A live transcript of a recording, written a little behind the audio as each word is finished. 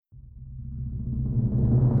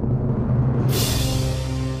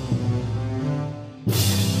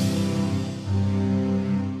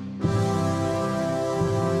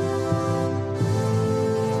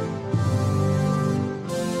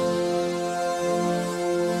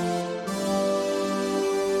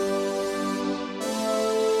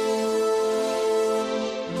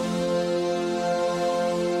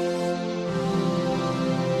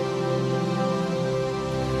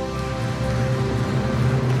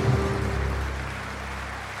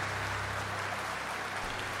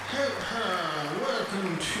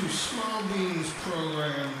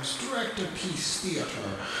Director Peace Theater.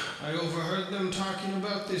 I overheard them talking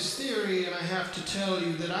about this theory, and I have to tell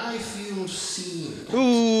you that I feel seen.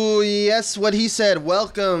 Ooh, yes, what he said.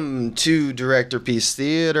 Welcome to Director Peace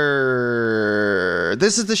Theater.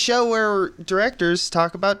 This is the show where directors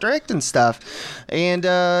talk about directing stuff. And,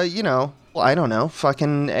 well, I don't know.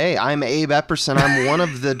 Fucking A. I'm Abe Epperson. I'm one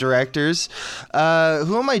of the directors.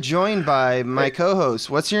 Who am I joined by? My co-host.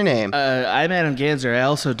 What's your name? I'm Adam Ganzer. I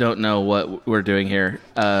also don't know what we're doing here.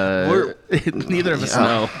 Neither of us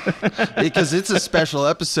know. Because it's a special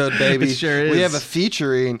episode, baby. It sure is. We have a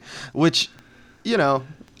featuring, which,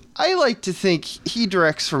 I like to think he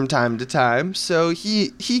directs from time to time, so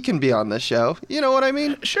he can be on the show. You know what I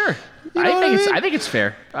mean? Sure. You know I think it's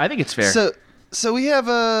fair. So we have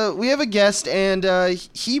a guest, and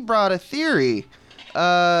he brought a theory.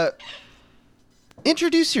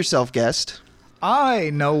 Introduce yourself, guest.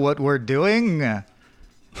 I know what we're doing.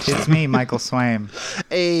 It's me, Michael Swaim.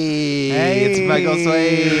 Hey, it's Michael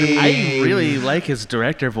Swaim. I really like his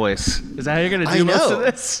director voice. Is that how you're going to do most of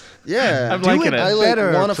this? Yeah. I'm liking it. I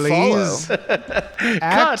want to follow.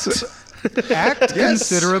 Act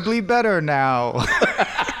considerably better now.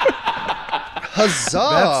 Huzzah!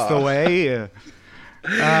 That's the way.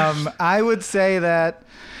 I would say that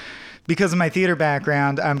because of my theater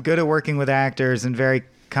background, I'm good at working with actors and very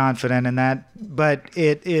confident in that. But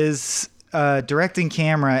it is directing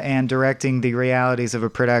camera and directing the realities of a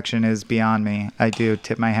production is beyond me. I do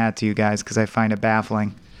tip my hat to you guys because I find it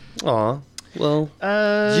baffling. Aw. Well,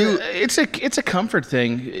 it's a comfort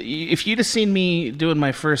thing. If you'd have seen me doing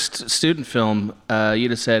my first student film,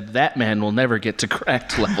 you'd have said that man will never get to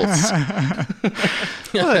cracked levels.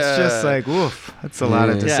 Well, it's just like, woof. That's a lot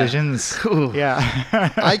of decisions.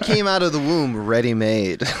 Yeah. I came out of the womb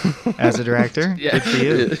ready-made. As a director? Yeah.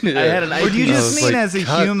 Good for you. I had an Or do you idea. just mean like, as a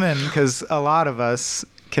human? Because a lot of us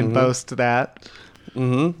can boast that.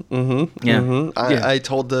 Yeah. I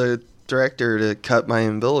told the director to cut my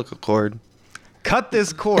umbilical cord. Cut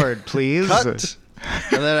this cord, please. Cut.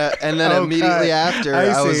 And then Oh, immediately cut. after, I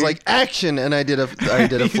I was see. like, action, and I did a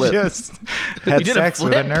You flip. just had did a sex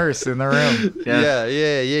with a flip? nurse in the room. Yeah.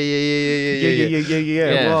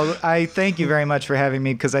 Yeah. Well, I thank you very much for having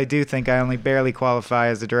me because I do think I only barely qualify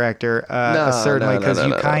as a director, certainly no, because you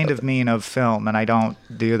no. kind of mean of film, and I don't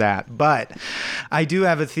do that. But I do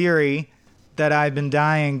have a theory that I've been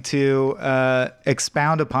dying to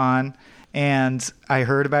expound upon. And I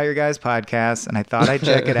heard about your guys' podcast, and I thought I'd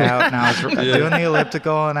check it out. And I was doing the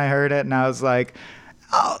elliptical, and I heard it, and I was like,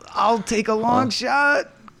 I'll take a long shot.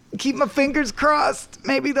 Keep my fingers crossed.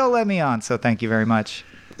 Maybe they'll let me on. So thank you very much.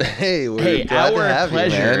 Hey, we're glad to our have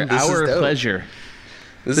pleasure. you, man. This Our is dope. pleasure.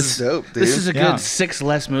 This is dope, dude. This is a good Yeah. 6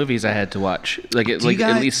 less movies I had to watch. you At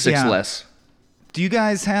guys- least 6 yeah. less. Do you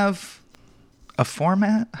guys have a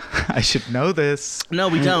format? I should know this. No,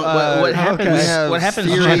 we don't. What happens? We have What happens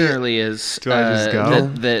theory. generally is Do I just go?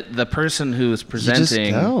 that the person who's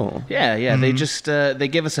presenting. go. Yeah. They just they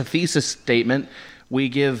give us a thesis statement. We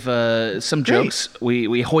give some jokes.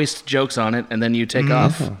 We hoist jokes on it, and then you take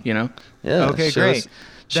off. You know. Yeah. Okay, show great. Us,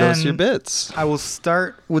 show us Then- your bits. I will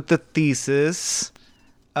start with the thesis.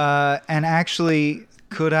 And actually,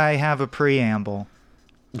 could I have a preamble?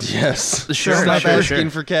 Yes. Sure, Stop sure, asking sure.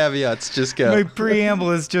 for caveats. Just go. My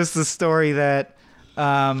preamble is just the story that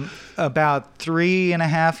about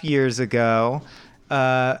 3.5 years ago,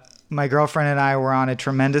 my girlfriend and I were on a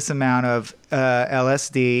tremendous amount of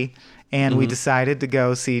LSD, and we decided to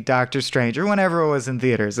go see Doctor Strange, or whenever it was in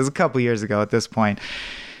theaters. It was a couple years ago at this point.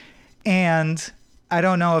 And I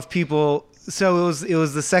don't know if people... So it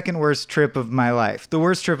was the second worst trip of my life. The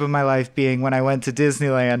worst trip of my life being when I went to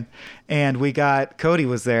Disneyland and Cody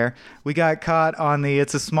was there. We got caught on the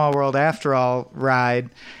It's a Small World After All ride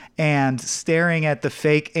and staring at the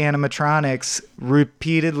fake animatronics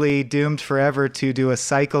repeatedly doomed forever to do a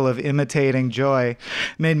cycle of imitating joy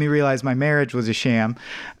made me realize my marriage was a sham.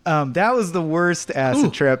 That was the worst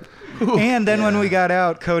acid trip. And then when we got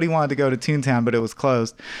out, Cody wanted to go to Toontown, but it was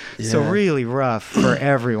closed. So Yeah. really rough for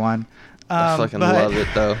everyone. I fucking but- love it,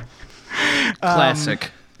 though.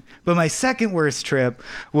 Classic. But my second worst trip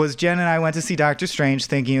was Jen and I went to see Doctor Strange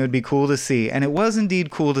thinking it would be cool to see. And it was indeed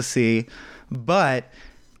cool to see, but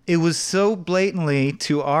it was so blatantly,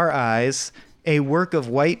 to our eyes, a work of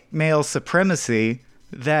white male supremacy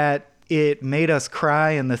that it made us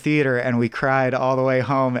cry in the theater, and we cried all the way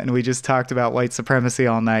home, and we just talked about white supremacy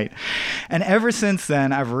all night. And ever since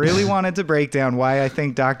then, I've really wanted to break down why I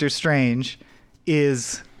think Doctor Strange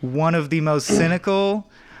is one of the most cynical,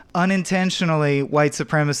 unintentionally white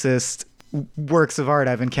supremacist works of art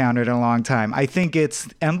I've encountered in a long time. I think it's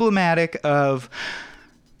emblematic of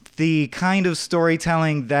the kind of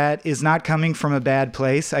storytelling that is not coming from a bad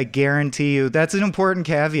place. I guarantee you that's an important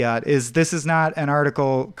caveat. This is not an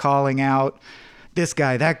article calling out this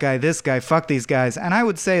guy, that guy, this guy, fuck these guys. And I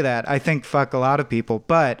would say that. I think fuck a lot of people.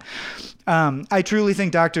 But I truly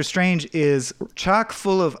think Doctor Strange is chock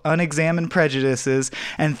full of unexamined prejudices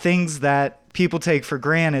and things that people take for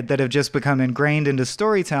granted that have just become ingrained into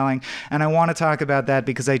storytelling. And I want to talk about that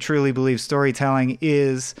because I truly believe storytelling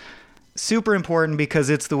is super important because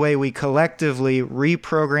it's the way we collectively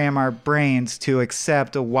reprogram our brains to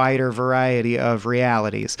accept a wider variety of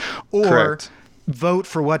realities. Or Correct. vote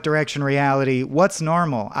for what direction reality, what's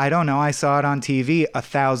normal. I don't know. I saw it on TV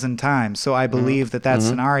 1,000 times. So I believe that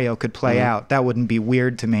scenario could play out. That wouldn't be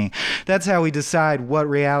weird to me. That's how we decide what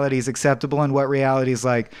reality is acceptable and what reality is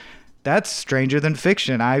like, that's stranger than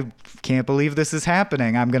fiction. I can't believe this is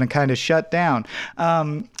happening. I'm going to kind of shut down.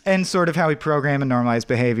 And sort of how we program and normalize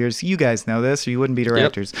behaviors. You guys know this, or you wouldn't be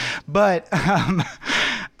directors. Yep. But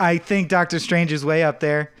I think Doctor Strange is way up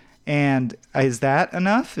there. And is that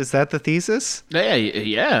enough? Is that the thesis?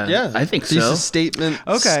 Yeah. I think thesis so. Statement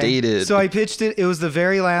Okay. stated. So I pitched it. It was the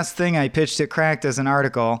very last thing I pitched it cracked as an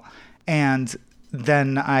article. And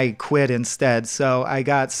then I quit instead. So I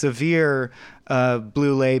got severe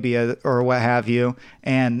blue labia or what have you,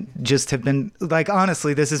 and just have been like,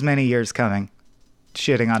 honestly, this is many years coming,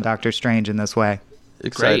 shitting on Doctor Strange in this way.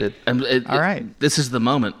 Excited. Great. All right. This is the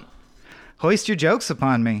moment. Hoist your jokes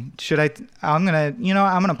upon me. I'm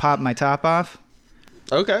gonna pop my top off.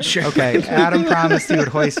 Okay. Sure. Okay. Adam promised he would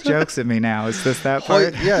hoist jokes at me now. Is this that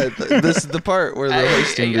part? This is the part where the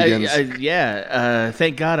hoisting begins.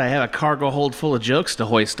 Thank God I have a cargo hold full of jokes to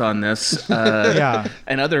hoist on this. Yeah.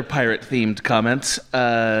 And other pirate-themed comments.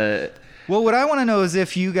 Well, what I want to know is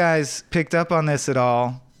if you guys picked up on this at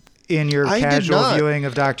all in your I did casual not. viewing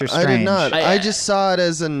of Doctor Strange. I did not. I I just saw it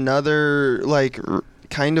as another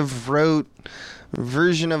kind of rote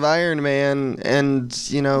version of Iron Man, and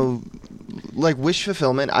wish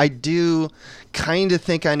fulfillment. I do kind of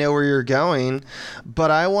think I know where you're going,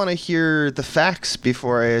 but I want to hear the facts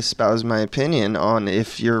before I espouse my opinion on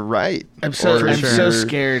if you're right. I'm so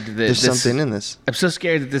scared that there's something in this. I'm so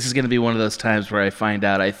scared that this is going to be one of those times where I find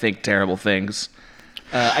out I think terrible things.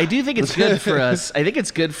 I do think it's good for us. I think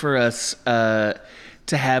it's good for us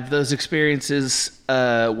to have those experiences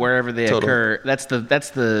wherever they occur. That's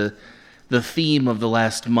the theme of the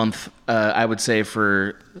last month. I would say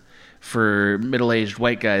for middle-aged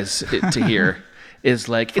white guys to hear is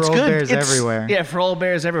like, it's old good. Bears everywhere. Yeah, for old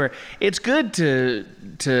bears everywhere. It's good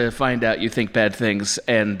to find out you think bad things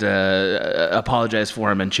and apologize for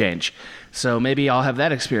them and change. So maybe I'll have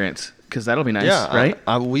that experience because that'll be nice, right?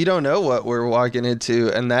 We don't know what we're walking into,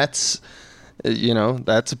 and that's.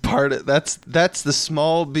 That's a part of that's the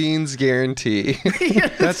small beans guarantee.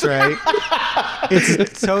 That's right. It's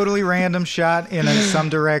a totally random shot in some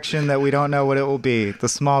direction that we don't know what it will be. The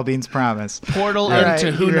small beans promise. Portal All into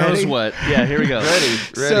right, who you knows ready? what. Yeah, here we go. Ready.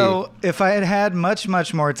 So if I had had much,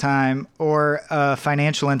 much more time or a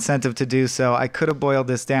financial incentive to do so, I could have boiled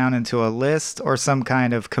this down into a list or some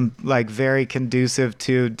kind of very conducive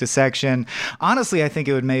to dissection. Honestly, I think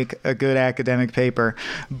it would make a good academic paper.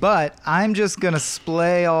 But I'm just going to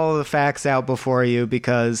splay all the facts out before you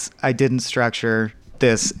because I didn't structure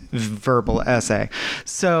this verbal essay.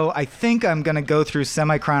 So I think I'm going to go through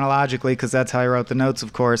semi-chronologically because that's how I wrote the notes,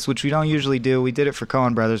 of course, which we don't usually do. We did it for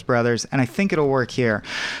Coen Brothers, and I think it'll work here.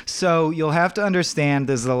 So you'll have to understand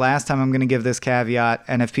this is the last time I'm going to give this caveat,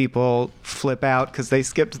 and if people flip out because they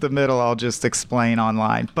skipped the middle, I'll just explain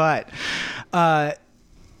online. But I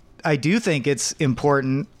do think it's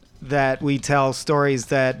important that we tell stories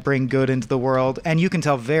that bring good into the world. And you can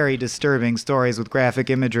tell very disturbing stories with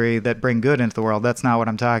graphic imagery that bring good into the world. That's not what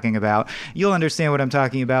I'm talking about. You'll understand what I'm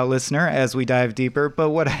talking about, listener, as we dive deeper.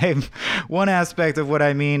 But one aspect of what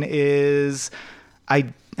I mean is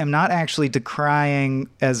I am not actually decrying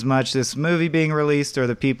as much this movie being released or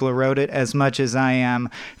the people who wrote it as much as I am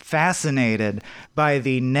fascinated by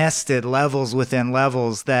the nested levels within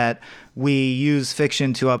levels that we use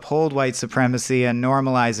fiction to uphold white supremacy and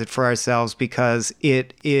normalize it for ourselves because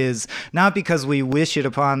it is not because we wish it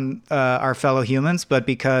upon our fellow humans, but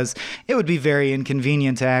because it would be very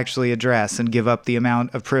inconvenient to actually address and give up the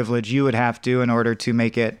amount of privilege you would have to in order to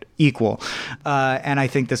make it equal. And I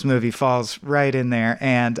think this movie falls right in there.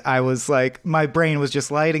 And I was like, my brain was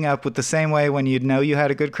just lighting up with the same way when you'd know you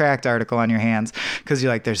had a good Cracked article on your hands because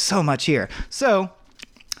you're like, there's so much here. So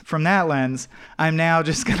from that lens, I'm now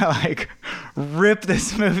just gonna like rip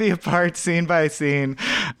this movie apart scene by scene,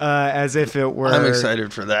 as if it were. I'm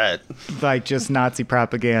excited for that. Like just Nazi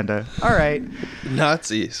propaganda. All right.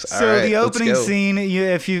 Nazis. So All right, the let's opening go. scene,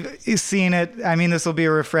 if you've seen it, I mean, this will be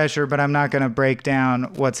a refresher, but I'm not going to break down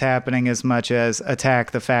what's happening as much as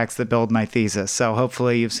attack the facts that build my thesis. So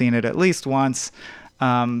hopefully you've seen it at least once,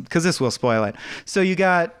 because this will spoil it. So you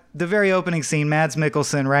got the very opening scene, Mads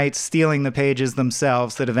Mikkelsen, right, stealing the pages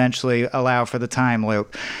themselves that eventually allow for the time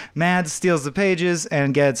loop. Mads steals the pages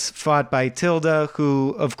and gets fought by Tilda,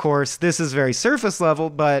 who, of course, this is very surface level,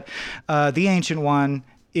 but the Ancient One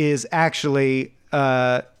is actually,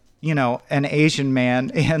 an Asian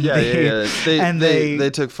man, and They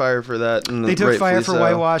took fire for that. And they took fire rightfully for so.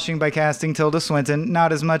 whitewashing by casting Tilda Swinton.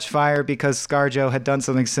 Not as much fire because ScarJo had done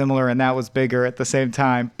something similar, and that was bigger at the same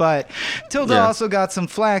time. But Tilda Yeah. also got some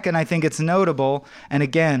flack, and I think it's notable. And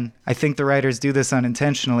again, I think the writers do this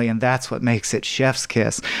unintentionally, and that's what makes it chef's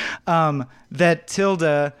kiss. That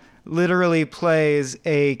Tilda literally plays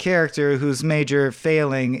a character whose major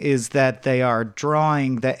failing is that they are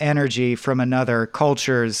drawing the energy from another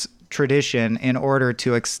culture's tradition in order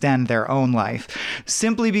to extend their own life,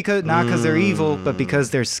 simply because not because they're evil, but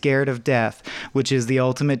because they're scared of death, which is the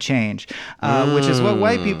ultimate change, which is what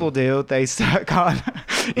white people do. They stuck on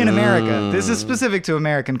in America. This is specific to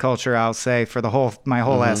American culture, I'll say, for my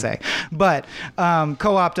whole essay, but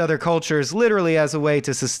co-opt other cultures literally as a way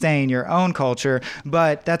to sustain your own culture.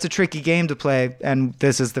 But that's a tricky game to play, and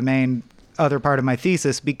this is the main other part of my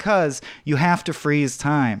thesis, because you have to freeze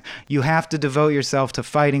time. You have to devote yourself to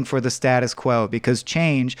fighting for the status quo, because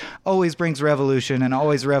change always brings revolution, and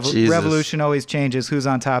always revolution always changes who's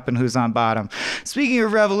on top and who's on bottom. Speaking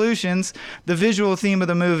of revolutions, the visual theme of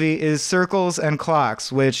the movie is circles and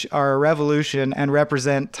clocks, which are a revolution and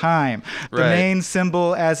represent time. The Right. main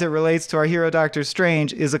symbol as it relates to our hero Doctor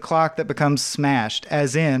Strange is a clock that becomes smashed,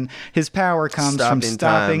 as in his power comes from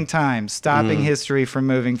stopping time, stopping history from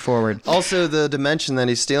moving forward. Also, the dimension that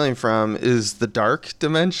he's stealing from is the dark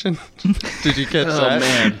dimension. Did you catch Oh that?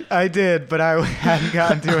 man. I did, but I hadn't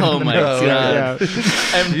gotten to it. Oh in the my notes yet.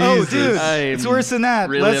 God. Yeah. Oh, dude, it's worse than that.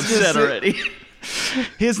 Really Let's just upset say- already.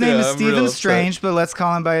 His name is I'm Stephen real upset. Strange, but let's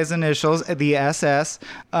call him by his initials, the SS.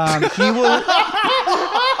 He will.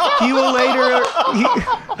 He will later.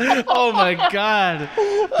 Oh my god.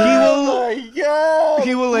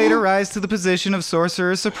 He will later rise to the position of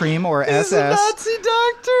Sorcerer Supreme, or SS. Nazi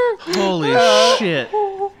doctor. Holy shit.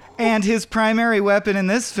 And his primary weapon in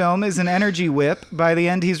this film is an energy whip. By the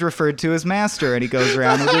end, he's referred to as Master, and he goes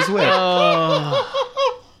around with his whip.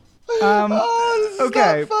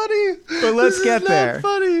 Okay, Not funny. but let's This get is there. Not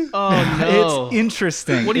funny. Oh no. It's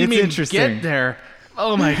interesting. What do you it's mean interesting. get there?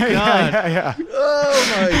 Oh my god. Yeah.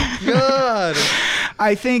 Oh my god.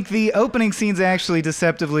 I think the opening scene's actually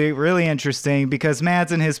deceptively really interesting because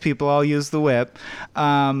Mads and his people all use the whip.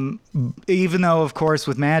 Even though, of course,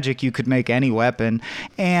 with magic you could make any weapon.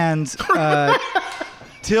 And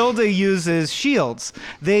Tilda uses shields.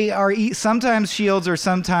 They are sometimes shields or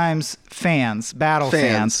sometimes fans, battle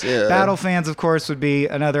fans. Yeah. Battle fans, of course, would be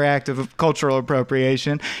another act of cultural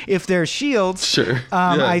appropriation. If they're shields, Sure.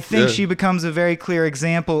 I think Yeah. she becomes a very clear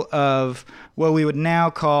example of what we would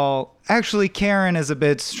now call. Actually, Karen is a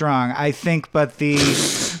bit strong, I think, but the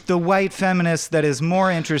white feminist that is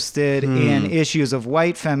more interested in issues of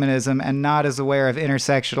white feminism and not as aware of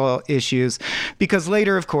intersectional issues, because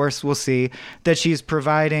later, of course, we'll see that she's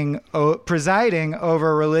presiding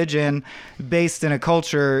over religion based in a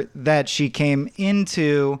culture that she came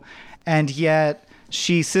into, and yet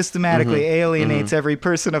she systematically alienates every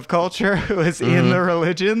person of color who is in the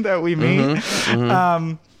religion that we meet.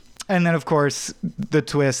 And then, of course, the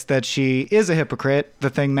twist that she is a hypocrite. The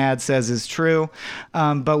thing Mad says is true.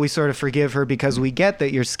 But we sort of forgive her because we get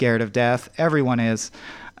that you're scared of death. Everyone is.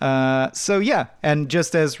 So, yeah. And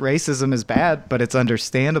just as racism is bad, but it's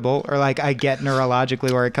understandable, or like I get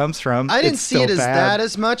neurologically where it comes from. I didn't it's see still it as bad. that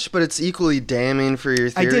as much, but it's equally damning for your I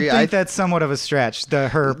theory. did think that's somewhat of a stretch,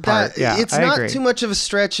 her part. Yeah, it's I not agree. too much of a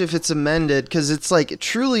stretch if it's amended, because it's like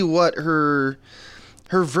truly what her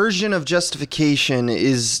version of justification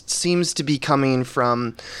seems to be coming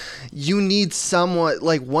from. You need somewhat,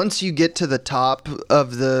 like, once you get to the top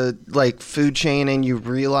of the like food chain and you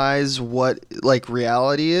realize what like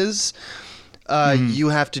reality is, you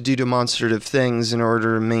have to do demonstrative things in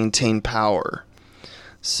order to maintain power.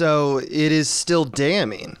 So it is still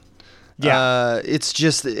damning. Yeah.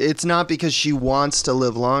 It's not because she wants to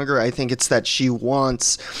live longer. I think it's that she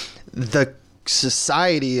wants the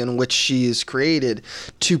society in which she is created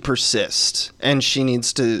to persist, and she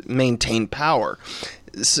needs to maintain power.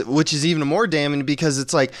 which is even more damning because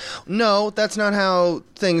it's like, no, that's not how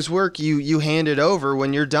things work. You hand it over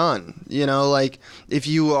when you're done. You know, like if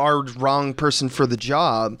you are wrong person for the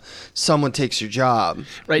job, someone takes your job.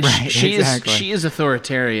 Right. Exactly. She is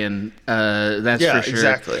authoritarian. That's for sure.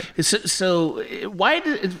 Exactly. So why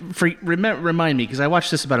did remind me, because I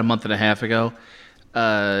watched this about a month and a half ago.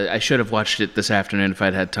 I should have watched it this afternoon if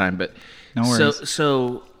I'd had time, but no worries.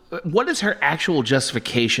 So what is her actual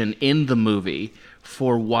justification in the movie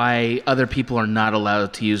for why other people are not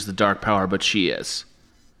allowed to use the dark power, but she is?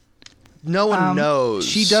 No one knows.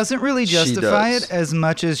 She doesn't really justify does. it as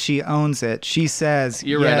much as she owns it. She says,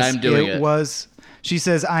 You're right, I'm doing it. She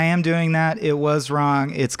says, I am doing that. It was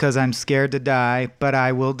wrong. It's because I'm scared to die, but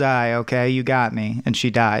I will die, okay? You got me. And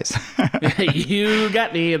she dies. You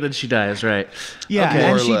got me, and then she dies, right? Yeah, Okay. More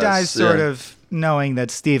and or she less, dies sort yeah. of knowing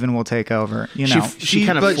that Steven will take over. You know, She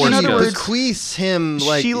kind of But forced she it. bequeaths him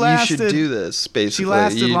like, She you lasted- should do this, basically. She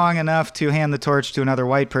lasted You- long enough to hand the torch to another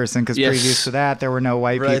white person because Yes. previous to that, there were no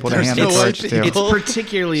white Right, people to there's hand no the white torch to. people. It's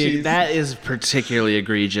particularly that is particularly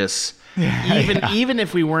egregious. Even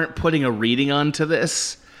if we weren't putting a reading onto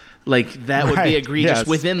this, like that would be Right, egregious yes.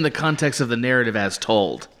 within the context of the narrative as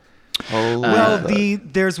told. Well,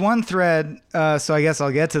 there's one thread, so I guess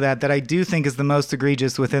I'll get to that I do think is the most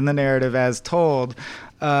egregious within the narrative as told,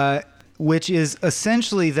 which is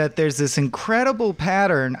essentially that there's this incredible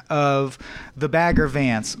pattern of the Bagger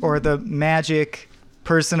Vance or the magic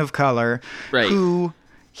person of color Right. who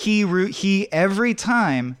he every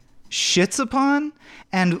time shits upon.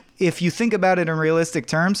 And if you think about it in realistic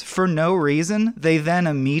terms, for no reason, they then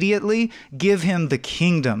immediately give him the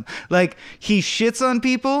kingdom. Like, he shits on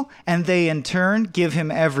people, and they in turn give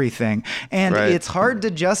him everything. And Right. it's hard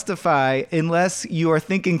to justify unless you are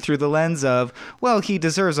thinking through the lens of, well, he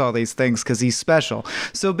deserves all these things because he's special.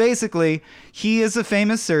 So basically, he is a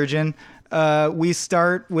famous surgeon. We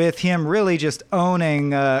start with him really just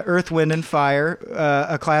owning Earth, Wind, and Fire,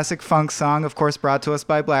 a classic funk song, of course, brought to us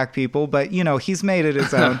by black people, but, you know, he's made it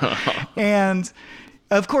his own. And,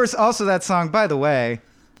 of course, also that song, by the way,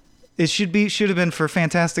 it should have been for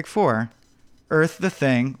Fantastic Four. Earth, the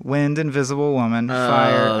Thing, Wind, Invisible Woman,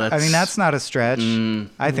 Fire. I mean, that's not a stretch.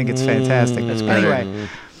 I think it's fantastic. Anyway,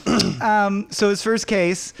 so his first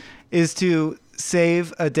case is to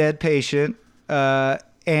save a dead patient,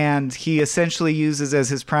 and he essentially uses as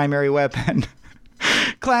his primary weapon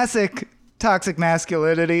classic toxic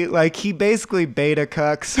masculinity. Like, he basically beta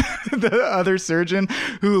cucks the other surgeon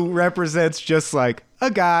who represents just like a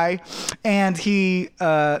guy, and he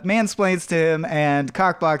mansplains to him and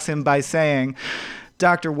cockblocks him by saying,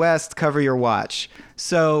 Dr. West, cover your watch.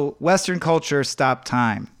 So Western culture, stop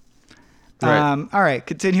time. Right. All right,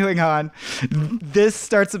 continuing on. This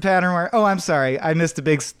starts a pattern where, I'm sorry, I missed a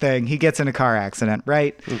big thing. He gets in a car accident,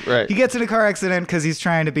 right? Right. He gets in a car accident because he's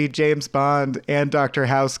trying to be James Bond and Dr.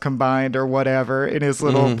 House combined or whatever in his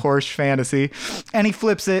little Porsche fantasy. And he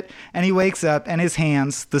flips it, and he wakes up, and his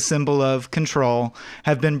hands, the symbol of control,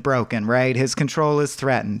 have been broken, right? His control is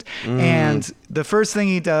threatened. And the first thing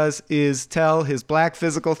he does is tell his black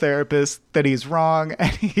physical therapist that he's wrong and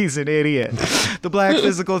he's an idiot. The black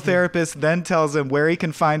physical therapist then tells him where he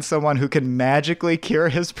can find someone who can magically cure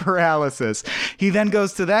his paralysis. He then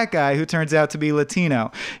goes to that guy who turns out to be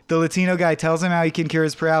Latino. The Latino guy tells him how he can cure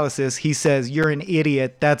his paralysis. He says, you're an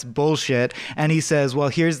idiot. That's bullshit. And he says, well,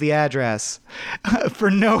 here's the address. For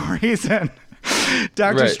no reason.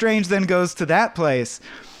 Doctor Right. Strange then goes to that place.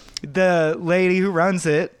 The lady who runs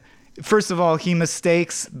it, first of all, he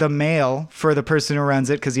mistakes the male for the person who runs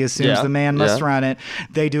it because he assumes Yeah, the man must yeah. run it.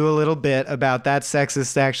 They do a little bit about that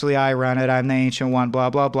sexist. Actually, I run it. I'm the ancient one, blah,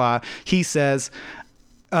 blah, blah. He says,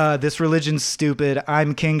 this religion's stupid.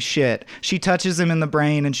 I'm king shit. She touches him in the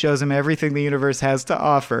brain and shows him everything the universe has to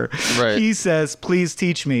offer. Right. He says, please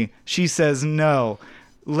teach me. She says, no.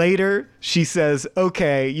 Later, she says,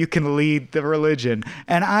 okay, you can lead the religion.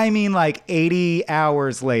 And I mean like 80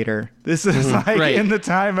 hours later. This is like Right. in the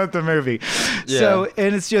time of the movie. Yeah. So,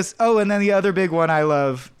 and it's just, and then the other big one I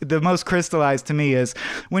love, the most crystallized to me is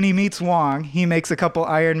when he meets Wong, he makes a couple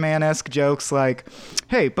Iron Man-esque jokes like,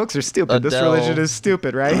 hey, books are stupid. This Adele. religion is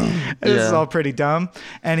stupid, right? This is Yeah. all pretty dumb.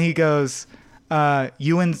 And he goes,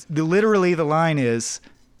 literally the line is,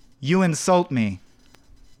 you insult me.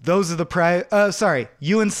 Those are the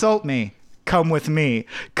you insult me. Come with me.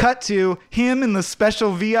 Cut to him in the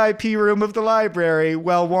special VIP room of the library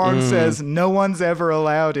while Wong says, no one's ever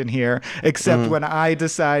allowed in here except when I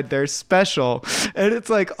decide they're special. And it's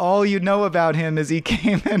like all you know about him is he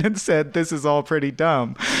came in and said, this is all pretty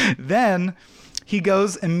dumb. Then he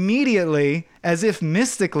goes immediately, as if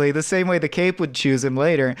mystically, the same way the Cape would choose him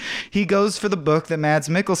later, he goes for the book that Mads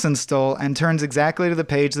Mikkelsen stole and turns exactly to the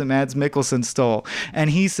page that Mads Mikkelsen stole. And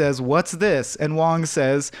he says, "What's this?" And Wong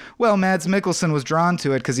says, "Well, Mads Mikkelsen was drawn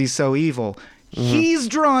to it because he's so evil." He's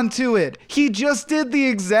drawn to it. He just did the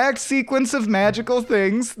exact sequence of magical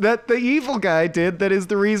things that the evil guy did that is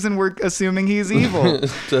the reason we're assuming he's evil.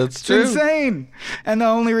 That's It's true. insane. And the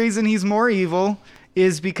only reason he's more evil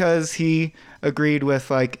is because he agreed with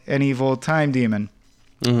like an evil time demon.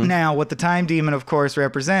 Now, what the time demon, of course,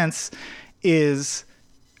 represents is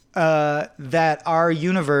that our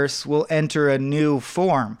universe will enter a new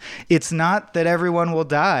form. It's not that everyone will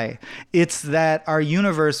die. It's that our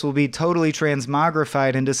universe will be totally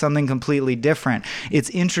transmogrified into something completely different. It's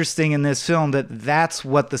interesting in this film that that's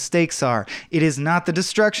what the stakes are. It is not the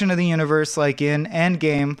destruction of the universe like in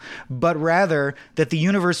Endgame, but rather that the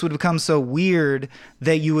universe would become so weird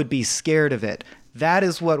that you would be scared of it. That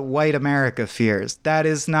is what white America fears. That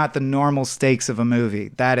is not the normal stakes of a movie.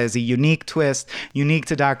 That is a unique twist, unique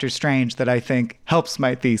to Doctor Strange, that I think helps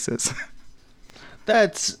my thesis.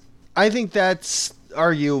 I think that's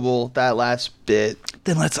arguable, that last bit.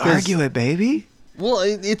 Then let's argue it, baby. Well,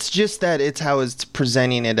 it's just that it's how it's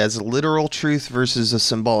presenting it as a literal truth versus a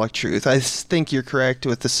symbolic truth. I think you're correct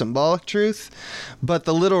with the symbolic truth, but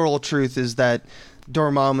the literal truth is that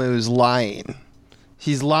Dormammu is lying.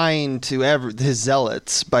 He's lying to his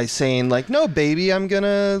zealots by saying, like, "No, baby, I'm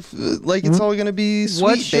gonna, like, it's all gonna be sweet,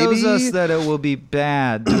 What shows baby." us that it will be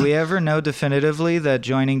bad? Do we ever know definitively that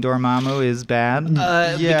joining Dormammu is bad?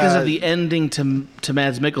 Because of the ending to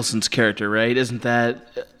Mads Mikkelsen's character, right? Isn't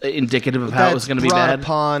that indicative of how it was going to be brought bad?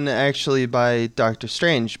 upon actually by Doctor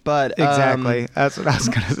Strange, but Exactly. That's what I was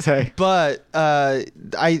going to say. But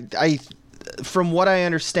I, from what I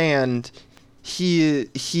understand, he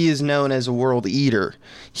is known as a world eater.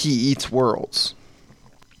 He eats worlds.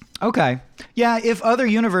 Okay. Yeah, if other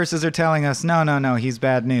universes are telling us, no, he's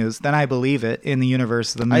bad news, then I believe it in the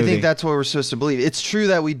universe of the movie. I think that's what we're supposed to believe. It's true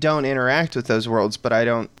that we don't interact with those worlds, but I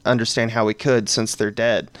don't understand how we could since they're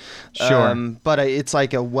dead. Sure. But it's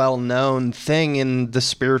like a well-known thing in the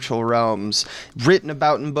spiritual realms, written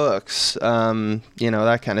about in books,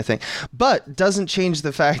 that kind of thing. But doesn't change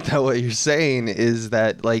the fact that what you're saying is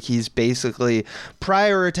that, like, he's basically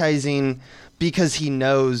prioritizing... Because he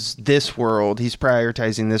knows this world, he's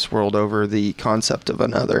prioritizing this world over the concept of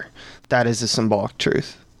another. That is a symbolic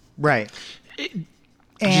truth. Right.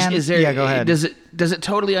 And yeah, go ahead. Does it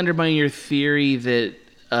totally undermine your theory that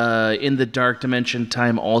in the dark dimension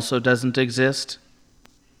time also doesn't exist?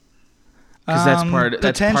 Because that's part of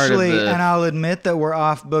potentially, the... and I'll admit that we're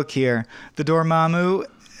off book here. The Dormammu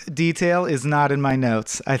detail is not in my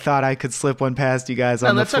notes. I thought I could slip one past you guys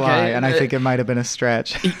on the that's fly, okay. and I think it might have been a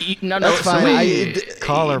stretch. No, That's so fine. wait.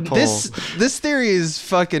 Collar pull. This theory is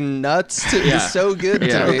fucking nuts. Yeah. It's so good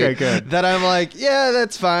Yeah. to me Okay, good. that I'm like, yeah,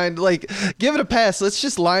 that's fine. Like, give it a pass. Let's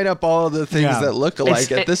just line up all of the things Yeah. that look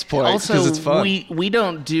alike at this point because Also, it's fun. we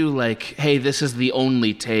don't do like, hey, this is the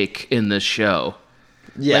only take in this show.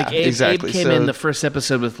 Yeah, like Abe, exactly. Abe came So- in the first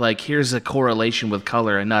episode with like, here's a correlation with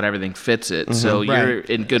color, and not everything fits it. So you're Right.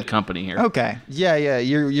 in good company here. Okay. Yeah,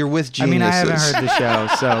 you're with I mean, I geniuses. haven't heard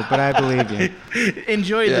the show, but I believe you.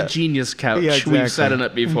 Enjoy Yeah. the genius couch. Yeah, exactly. We've set it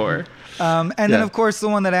up before. And then, Yeah. of course, the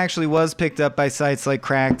one that actually was picked up by sites like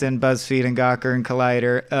Cracked and BuzzFeed and Gawker and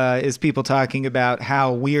Collider is people talking about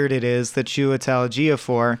how weird it is that Chiwetel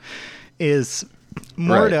Ejiofor is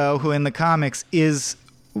Mordo, who in the comics is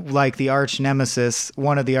like the arch nemesis,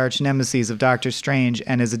 one of the arch nemeses of Doctor Strange,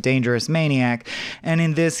 and is a dangerous maniac. And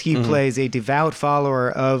in this, he plays a devout follower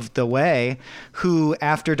of the Way, who,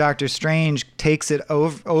 after Doctor Strange takes it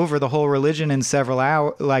over the whole religion in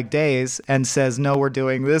several days, and says, "No, we're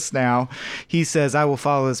doing this now," he says, "I will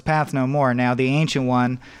follow this path no more." Now, the Ancient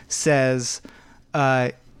One says,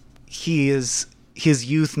 his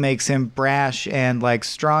youth makes him brash and like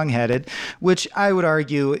strong-headed, which I would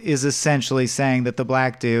argue is essentially saying that the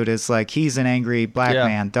black dude is like, he's an angry black Yeah.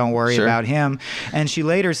 man. Don't worry Sure. about him. And she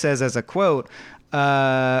later says as a quote,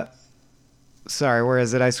 sorry, where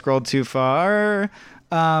is it? I scrolled too far.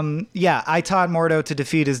 I taught Mordo to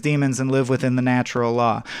defeat his demons and live within the natural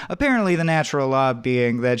law. Apparently the natural law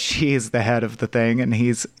being that she's the head of the thing and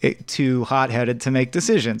he's too hot-headed to make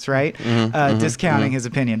decisions, right? Discounting his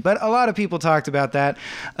opinion. But a lot of people talked about that,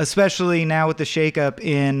 especially now with the shakeup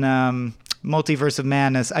in Multiverse of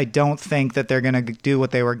Madness. I don't think that they're going to do what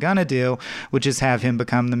they were going to do, which is have him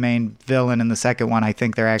become the main villain in the second one. I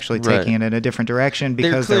think they're actually taking it in a different direction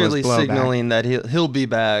because they're clearly there was blowback. signaling that he'll be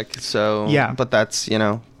back. So Yeah. but that's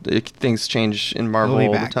things change in Marvel We'll be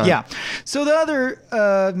all back. the time. Yeah. So the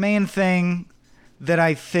other main thing that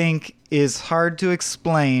I think is hard to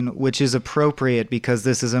explain, which is appropriate because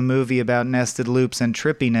this is a movie about nested loops and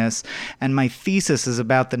trippiness, and my thesis is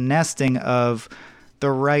about the nesting of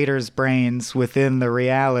the writer's brains within the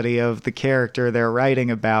reality of the character they're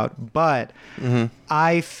writing about. But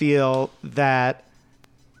I feel that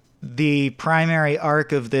the primary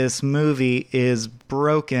arc of this movie is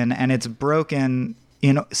broken, and it's broken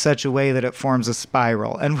in such a way that it forms a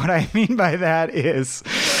spiral. And what I mean by that is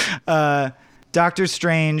Doctor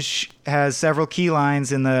Strange has several key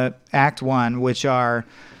lines in the Act 1, which are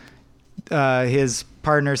his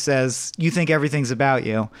partner says, "You think everything's about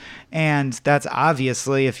you." And that's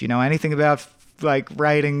obviously, if you know anything about like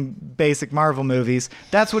writing basic Marvel movies,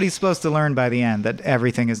 that's what he's supposed to learn by the end, that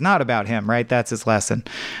everything is not about him, right? That's his lesson.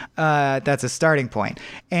 That's a starting point.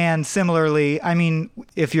 And similarly, I mean,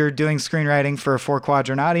 if you're doing screenwriting for a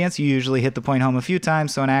 4-quadrant audience, you usually hit the point home a few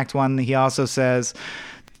times. So in Act 1, he also says,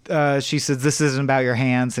 she says, "This isn't about your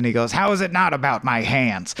hands." And he goes, "How is it not about my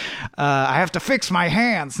hands? I have to fix my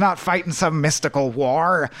hands, not fighting some mystical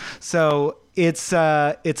war." So it's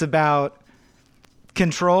about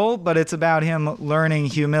control, but it's about him learning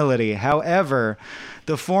humility. However,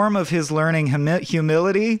 the form of his learning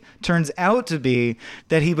humility turns out to be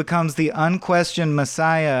that he becomes the unquestioned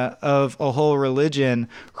messiah of a whole religion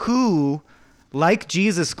who, like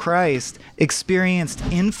Jesus Christ, experienced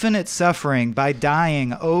infinite suffering by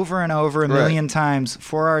dying over and over a million times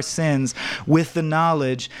for our sins, with the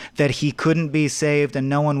knowledge that he couldn't be saved and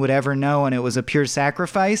no one would ever know, and it was a pure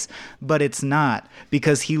sacrifice. But it's not,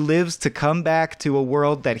 because he lives to come back to a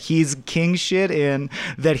world that he's king shit in,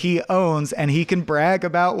 that he owns, and he can brag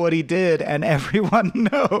about what he did, and everyone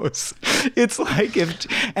knows. It's like if,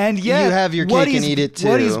 and yet you have your cake and eat it too.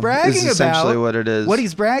 What he's bragging is essentially about, what it is. What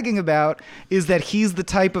he's bragging about is that he's the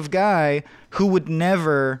type of guy who would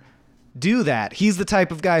never do that. He's the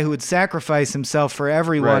type of guy who would sacrifice himself for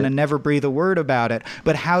everyone and never breathe a word about it.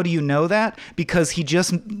 But how do you know that? Because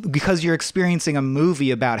you're experiencing a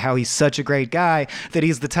movie about how he's such a great guy, that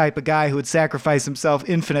he's the type of guy who would sacrifice himself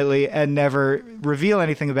infinitely and never reveal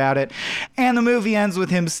anything about it. And the movie ends with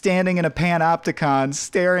him standing in a panopticon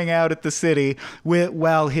staring out at the city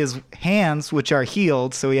while his hands, which are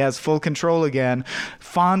healed, so he has full control again,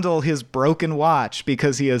 fondle his broken watch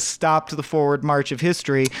because he has stopped the forward march of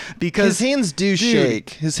history. Because his hands do shake.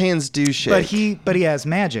 His hands do shake. But he has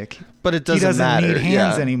magic. But it doesn't He doesn't matter. need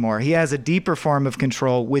hands anymore. He has a deeper form of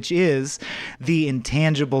control, which is the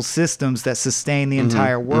intangible systems that sustain the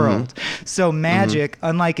entire world. So magic,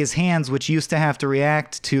 unlike his hands, which used to have to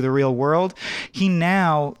react to the real world, he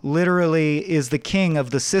now literally is the king of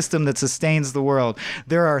the system that sustains the world.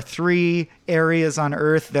 There are 3 areas on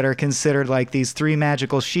Earth that are considered like these 3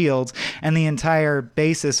 magical shields, and the entire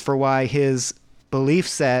basis for why his belief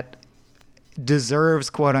set deserves,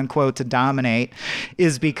 quote unquote, to dominate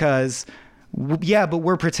is because, yeah, but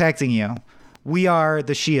we're protecting you. We are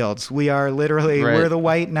the shields. We are literally, we're the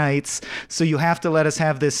white knights. So you have to let us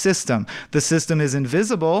have this system. The system is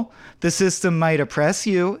invisible. The system might oppress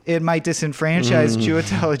you. It might disenfranchise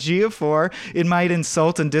Chiwetel Ejiofor. It might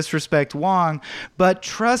insult and disrespect Wong. But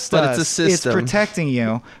trust us, it's a system. It's protecting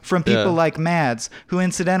you from people like Mads, who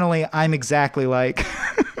incidentally I'm exactly like.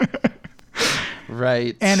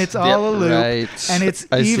 Right. And it's all a loop. Right. And it's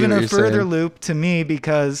I see even what a you're further saying. loop to me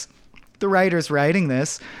because the writers writing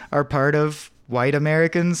this are part of white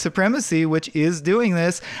American supremacy, which is doing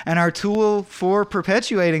this. And our tool for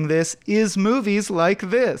perpetuating this is movies like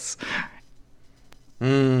this.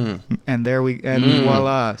 And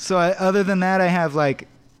voila. So other than that, I have like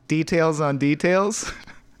details on details.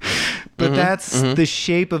 But that's the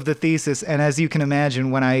shape of the thesis. And as you can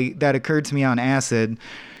imagine, when that occurred to me on acid,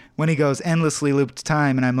 when he goes endlessly looped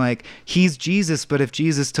time, and I'm like, he's Jesus, but if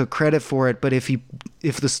Jesus took credit for it, but if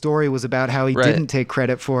the story was about how he didn't take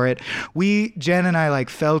credit for it, Jen and I like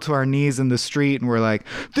fell to our knees in the street and we're like,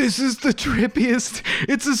 this is the trippiest,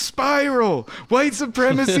 it's a spiral, white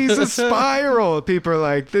supremacy's a spiral. People are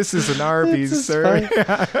like, this is an Arby's, sir.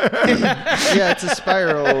 Yeah, it's a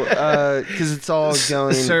spiral because it's all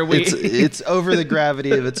going. Sir, it's over the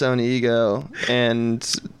gravity of its own ego and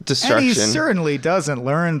destruction. And he certainly doesn't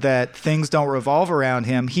learn that things don't revolve around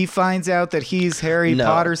him. He finds out that he's Harry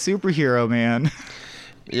Potter superhero man.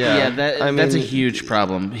 Yeah, that's a huge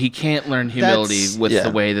problem. He can't learn humility with the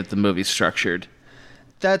way that the movie's structured.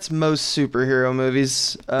 That's most superhero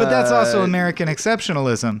movies. But that's also American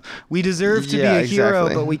exceptionalism. We deserve to be a hero,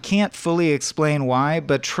 but we can't fully explain why.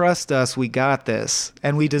 But trust us, we got this.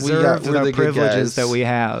 And we deserve we're the the good privileges guys. that we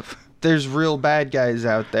have. There's real bad guys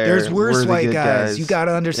out there. There's worse We're the white good guys. You got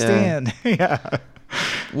to understand. Yeah.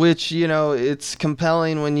 Which, it's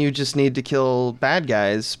compelling when you just need to kill bad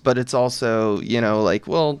guys, but it's also, like,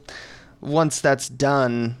 well, once that's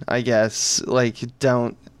done, I guess, like,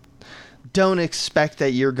 don't expect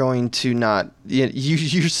that you're going to not,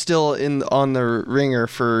 you're still on the ringer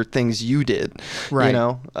for things you did, Right. you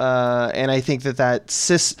know? And I think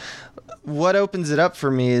that what opens it up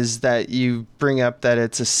for me is that you bring up that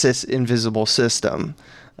it's a invisible system.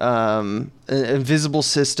 An invisible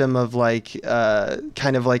system of like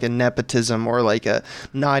kind of like a nepotism or like a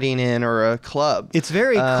nodding in or a club. It's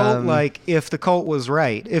very cult-like if the cult was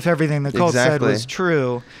right, if everything the cult said Exactly. was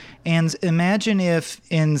true. And imagine if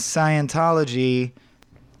in Scientology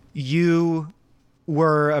you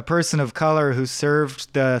were a person of color who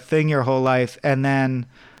served the thing your whole life, and then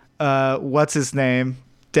what's his name?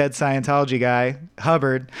 Dead Scientology guy,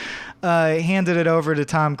 Hubbard, handed it over to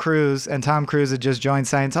Tom Cruise, and Tom Cruise had just joined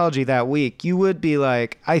Scientology that week. You would be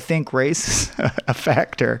like, I think race is a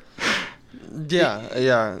factor.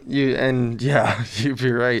 Yeah, you'd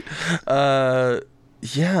be right.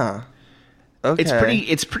 Yeah. Okay.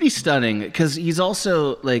 It's pretty stunning because he's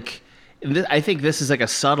also like, I think this is like a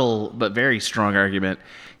subtle but very strong argument.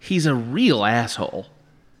 He's a real asshole.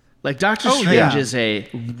 Like Doctor Strange is a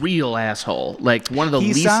real asshole. Like one of the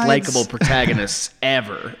least likable protagonists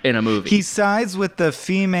ever in a movie. He sides with the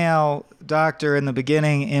female doctor in the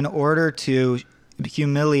beginning in order to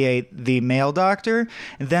humiliate the male doctor.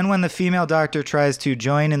 And then when the female doctor tries to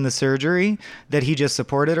join in the surgery that he just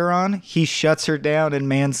supported her on, he shuts her down and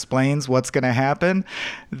mansplains what's going to happen.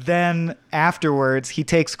 Then afterwards, he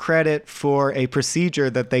takes credit for a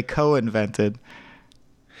procedure that they co-invented.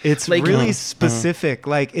 It's like, really specific.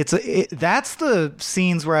 Like that's the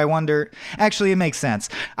scenes where I wonder. Actually, it makes sense.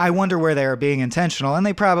 I wonder where they are being intentional, and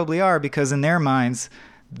they probably are because in their minds,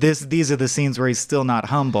 these are the scenes where he's still not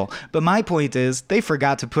humble. But my point is, they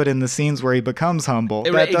forgot to put in the scenes where he becomes humble.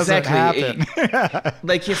 That doesn't happen.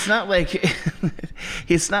 Like it's not like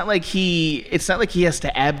he has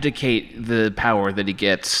to abdicate the power that he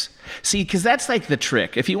gets. See, because that's like the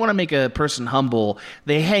trick. If you want to make a person humble,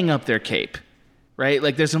 they hang up their cape. Right?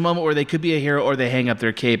 Like there's a moment where they could be a hero or they hang up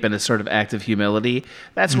their cape in a sort of act of humility.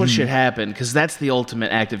 That's what should happen because that's the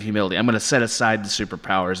ultimate act of humility. I'm going to set aside the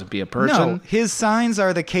superpowers and be a person. No, his signs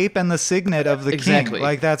are the cape and the signet of the king.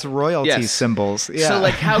 Like that's royalty symbols. Yeah.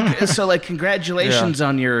 So like congratulations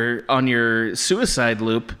on your suicide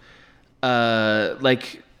loop.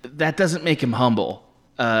 Like that doesn't make him humble.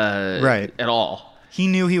 Right. At all. He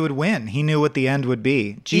knew he would win. He knew what the end would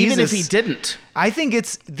be. Even if he didn't. I think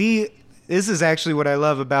this is actually what I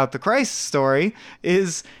love about the Christ story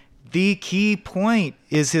is the key point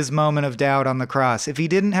is his moment of doubt on the cross. If he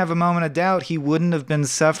didn't have a moment of doubt, he wouldn't have been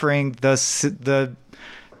suffering the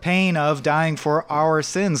pain of dying for our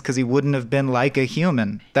sins because he wouldn't have been like a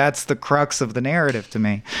human. That's the crux of the narrative to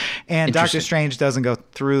me. And Doctor Strange doesn't go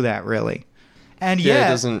through that really. And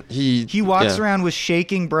yet, he walks around with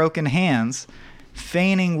shaking, broken hands,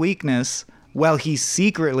 feigning weakness, while he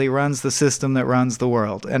secretly runs the system that runs the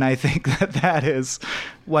world. And I think that is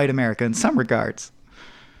white America in some regards.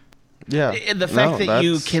 Yeah. The fact that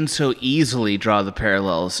you can so easily draw the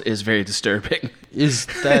parallels is very disturbing.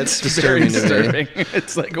 That's disturbing to me.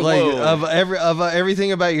 It's like, whoa. of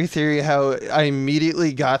everything about your theory, how I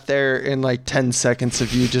immediately got there in like 10 seconds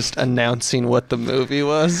of you just announcing what the movie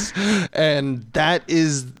was. And that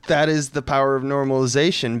is the power of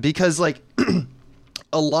normalization because like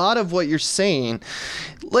a lot of what you're saying,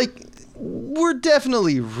 like, we're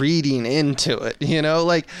definitely reading into it, you know?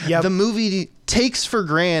 Like, the movie takes for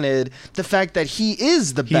granted the fact that he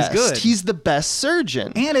is the best. Good. He's the best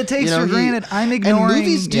surgeon. And it takes for granted I'm ignoring... And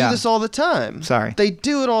movies do this all the time. Sorry. They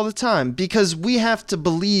do it all the time because we have to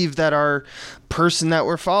believe that our person that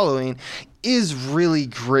we're following is really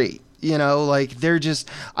great. You know, like, they're just...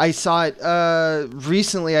 I saw it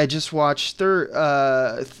recently. I just watched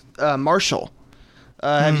Marshall.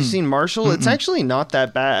 Have you seen Marshall? Mm-mm. It's actually not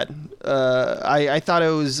that bad. I thought it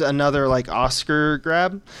was another like Oscar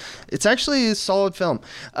grab. It's actually a solid film.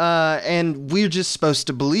 And we're just supposed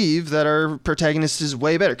to believe that our protagonist is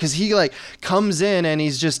way better because he like comes in and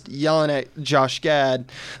he's just yelling at Josh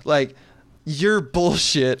Gad like, "You're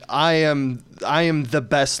bullshit. I am the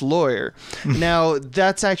best lawyer." Now,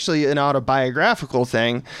 that's actually an autobiographical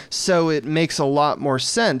thing, so it makes a lot more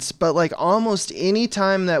sense. But like almost any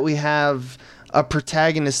time that we have a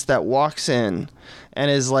protagonist that walks in and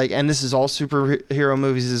is like, and this is all superhero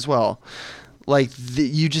movies as well, like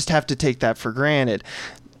you just have to take that for granted.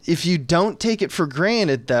 If you don't take it for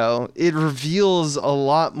granted, though, it reveals a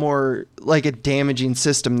lot more like a damaging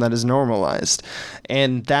system that is normalized.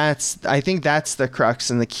 And I think that's the crux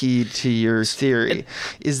and the key to your theory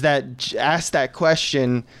is that ask that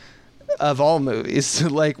question of all movies.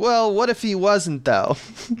 Like, well, what if he wasn't though?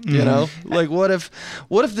 You know, like what if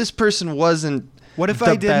this person wasn't? What if the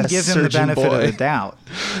I didn't best give him the surgeon benefit boy? of the doubt?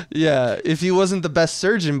 Yeah, if he wasn't the best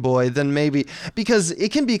surgeon boy, then maybe, because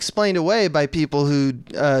it can be explained away by people who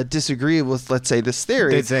disagree with, let's say, this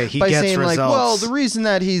theory. They'd say he by gets saying like, results. well, the reason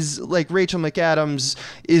that he's like Rachel McAdams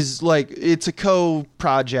is like it's a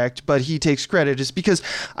co-project, but he takes credit is because,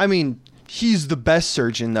 I mean, he's the best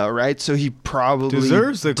surgeon though, right? So he probably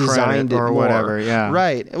Deserves the designed credit it or more. whatever, yeah.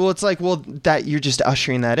 Right. Well, it's like, well, that you're just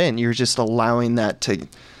ushering that in. You're just allowing that to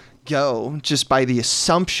go just by the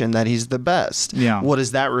assumption that he's the best. Yeah. What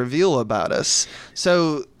does that reveal about us?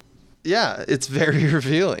 So, yeah, it's very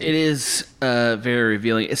revealing. It is very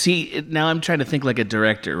revealing. See, now I'm trying to think like a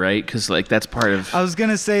director, right? Because like that's part of. I was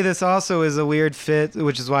gonna say this also is a weird fit,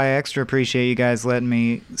 which is why I extra appreciate you guys letting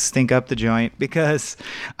me stink up the joint, because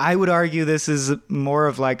I would argue this is more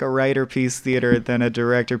of like a writer piece theater than a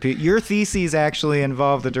director piece. Your theses actually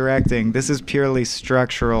involve the directing. This is purely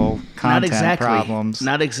structural content Not exactly. problems.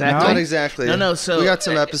 Not exactly. Not exactly. No. So we got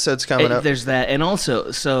some episodes coming up. There's that, and also,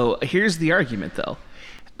 so here's the argument though.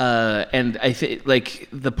 And I think like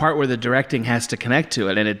the part where the directing has to connect to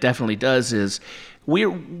it, and it definitely does, is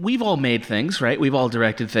we've all made things, right? We've all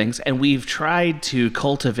directed things, and we've tried to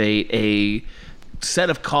cultivate a set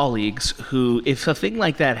of colleagues who, if a thing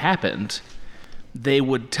like that happened, they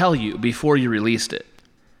would tell you before you released it,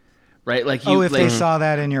 right? Like you, if like, they saw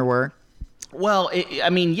that in your work, well, I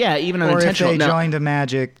mean, yeah, even or if unintentional. they Now- joined a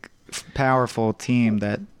magic, powerful team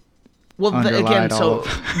that. Well, again, underlied all so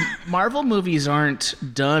of- Marvel movies aren't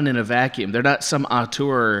done in a vacuum. They're not some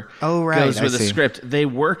auteur Oh, right, goes I with a see. script. They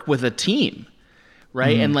work with a team,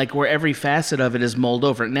 right? And like where every facet of it is mulled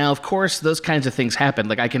over. Now, of course, those kinds of things happen.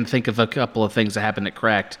 Like I can think of a couple of things that happened at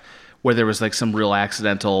Cracked where there was like some real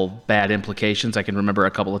accidental bad implications. I can remember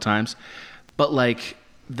a couple of times. But like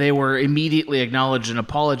they were immediately acknowledged and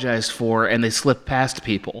apologized for, and they slipped past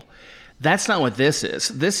people. That's not what this is.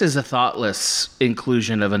 This is a thoughtless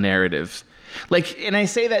inclusion of a narrative. Like, and I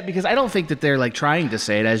say that because I don't think that they're like trying to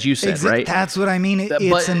say it, as you said, right? That's what I mean. It's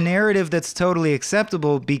but- a narrative that's totally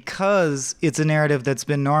acceptable because it's a narrative that's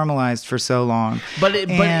been normalized for so long. But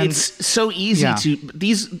And- it's so easy Yeah.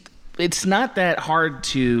 to it's not that hard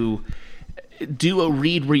to do a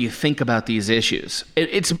read where you think about these issues.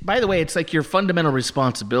 It's, by the way, it's like your fundamental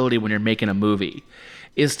responsibility when you're making a movie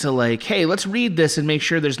is to like, hey, let's read this and make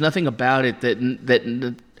sure there's nothing about it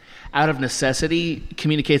that out of necessity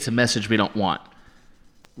communicates a message we don't want.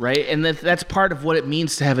 Right? And that's part of what it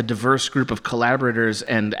means to have a diverse group of collaborators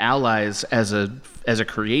and allies as a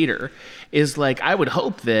creator. Is like, I would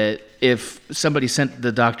hope that if somebody sent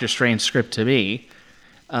the Doctor Strange script to me,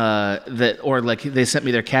 or like they sent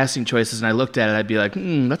me their casting choices and I looked at it, I'd be like,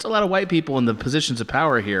 that's a lot of white people in the positions of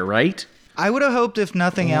power here, right? I would have hoped, if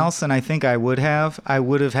nothing else, and I think I would have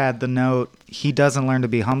had the note, he doesn't learn to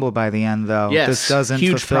be humble by the end, though. Yes, this doesn't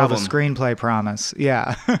huge fulfill problem. the screenplay promise.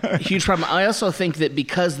 Yeah. Huge problem. I also think that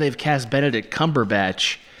because they've cast Benedict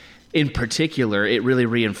Cumberbatch in particular, it really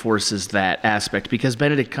reinforces that aspect because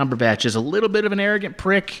Benedict Cumberbatch is a little bit of an arrogant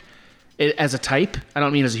prick as a type. I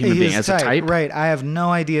don't mean as a human being, as a type. Right. I have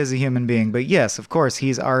no idea as a human being, but yes, of course,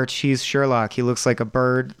 he's Arch, he's Sherlock. He looks like a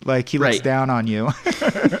bird, like he looks Right. down on you.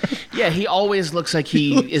 Yeah, he always looks like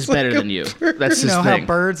he is better than you. That's You his know thing. how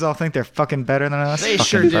birds all think they're fucking better than us? They Fucking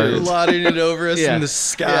sure do. birds. Lauding it over us Yeah. in the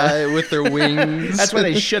sky with their wings. That's why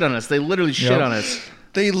they shit on us. They literally shit Yep. on us.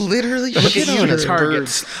 They literally Look shit at you, on the us,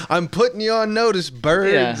 targets. birds. I'm putting you on notice,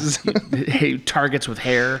 birds. Hey, targets with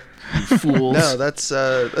hair, you fools. No, that's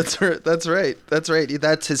right. That's right.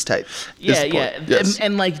 That's his type. Yeah, His yeah. point. Yes.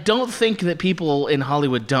 And like, don't think that people in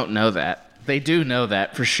Hollywood don't know that. They do know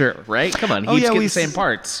that for sure, right? Come on, Oh, he's yeah, getting we the same s-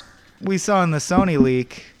 parts. We saw in the Sony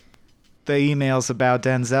leak the emails about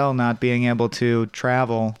Denzel not being able to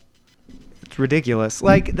travel. It's ridiculous.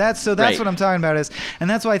 Like that's Right. what I'm talking about and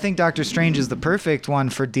that's why I think Doctor Strange is the perfect one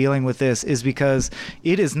for dealing with this, is because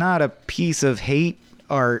it is not a piece of hate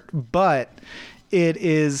art, but it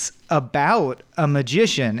is about a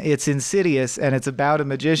magician. It's insidious and it's about a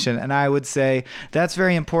magician. And I would say that's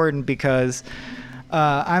very important because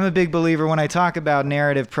I'm a big believer when I talk about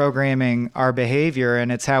narrative programming our behavior and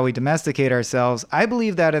it's how we domesticate ourselves. I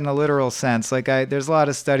believe that in a literal sense. Like there's a lot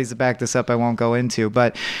of studies that back this up I won't go into,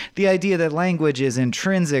 but the idea that language is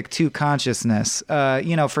intrinsic to consciousness.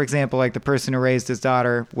 For example, like the person who raised his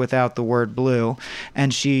daughter without the word blue,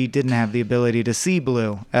 and she didn't have the ability to see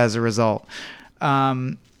blue as a result.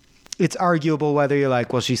 it's arguable whether you're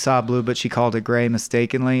like, well, she saw blue, but she called it gray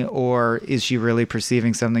mistakenly, or is she really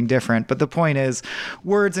perceiving something different? But the point is,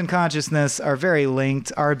 words and consciousness are very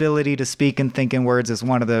linked. Our ability to speak and think in words is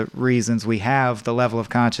one of the reasons we have the level of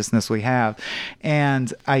consciousness we have.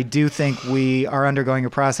 And I do think we are undergoing a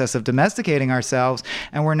process of domesticating ourselves,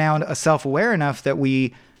 and we're now self-aware enough that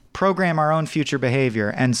we program our own future behavior,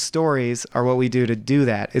 and stories are what we do to do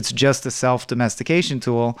that. It's just a self-domestication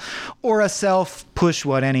tool, or a self-push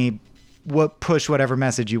push whatever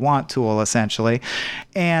message you want tool, essentially.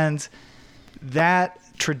 And that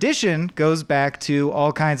tradition goes back to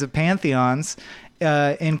all kinds of pantheons,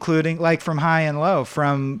 including like from high and low,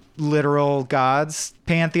 from literal gods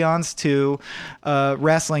pantheons to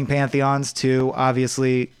wrestling pantheons to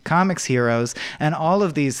obviously comics heroes. And all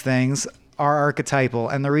of these things are archetypal.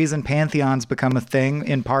 And the reason pantheons become a thing,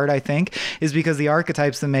 in part, I think, is because the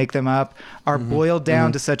archetypes that make them up are boiled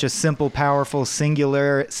down to such a simple, powerful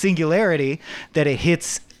singularity that it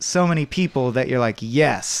hits so many people that you're like,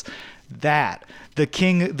 yes, that. The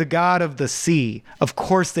king, the god of the sea. Of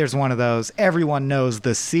course there's one of those. Everyone knows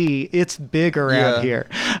the sea. It's big around here.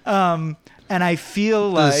 And I feel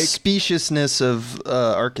like the speciousness of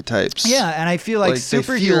archetypes. Yeah, and I feel like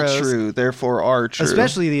superheroes, they feel true, therefore are true.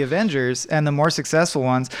 Especially the Avengers and the more successful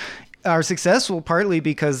ones are successful partly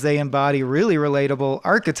because they embody really relatable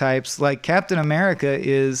archetypes. Like Captain America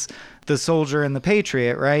is the soldier and the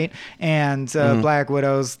patriot, right? And Black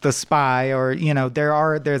Widow's the spy, or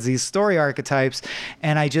there's these story archetypes,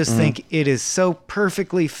 and I just think it is so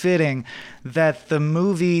perfectly fitting that the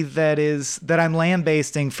movie that I'm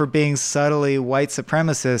lambasting for being subtly white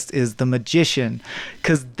supremacist is The Magician,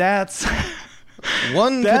 because that's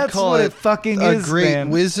one that's could call what it fucking a is, great man.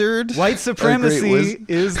 wizard. White supremacy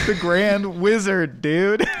is the grand wizard,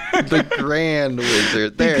 dude. The grand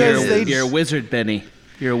wizard. There Because it is. You're a wizard, Benny.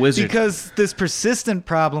 You're a wizard. Because this persistent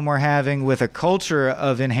problem we're having with a culture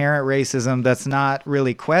of inherent racism that's not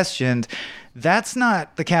really questioned, that's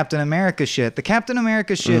not the Captain America shit. The Captain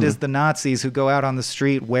America shit is the Nazis who go out on the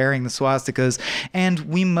street wearing the swastikas, and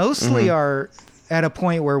we mostly are at a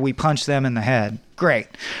point where we punch them in the head. Great.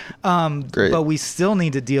 But we still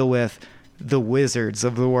need to deal with the wizards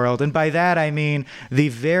of the world. And by that, I mean the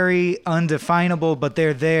very undefinable, but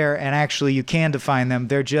they're there, and actually you can define them.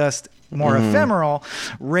 They're just more ephemeral,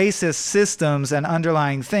 racist systems and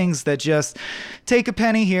underlying things that just take a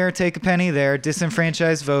penny here, take a penny there,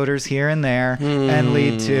 disenfranchise voters here and there, and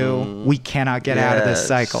lead to we cannot get out of this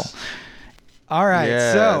cycle. All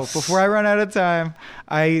right, so before I run out of time,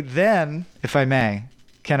 if I may,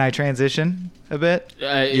 can I transition a bit?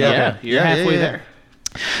 Yeah, you're halfway there.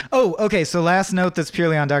 Oh, okay, so last note that's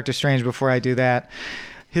purely on Doctor Strange before I do that.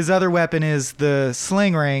 His other weapon is the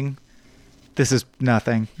sling ring. This is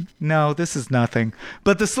nothing. No, this is nothing.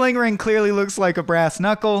 But the sling ring clearly looks like a brass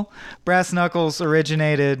knuckle. Brass knuckles they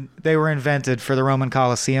were invented for the Roman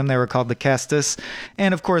Colosseum. They were called the cestus.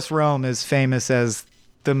 And of course, Rome is famous as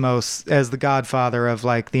the godfather of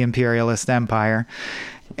like the imperialist empire.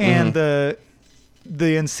 And the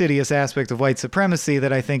insidious aspect of white supremacy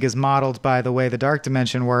that I think is modeled by the way the dark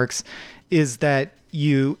dimension works is that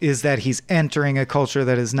he's entering a culture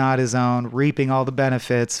that is not his own, reaping all the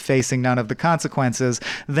benefits, facing none of the consequences,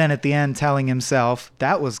 then at the end telling himself,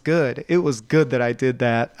 that was good. It was good that I did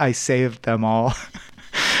that. I saved them all.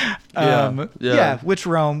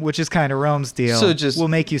 Which is kind of Rome's deal. So just we'll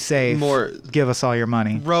make you safe. Give us all your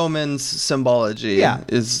money. Roman's symbology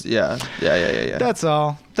is That's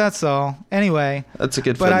all. Anyway, that's a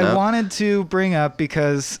good But footnote. I wanted to bring up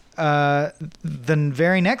because the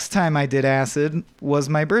very next time I did acid was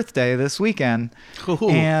my birthday this weekend. Ooh.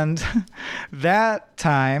 And that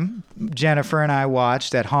time, Jennifer and I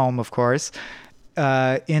watched at home, of course,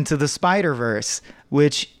 Into the Spider-Verse,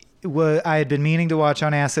 which I had been meaning to watch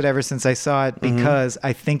on acid ever since I saw it because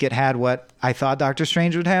I think it had what I thought Doctor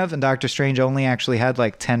Strange would have, and Doctor Strange only actually had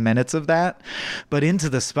like 10 minutes of that. But Into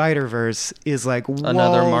the Spider-Verse is like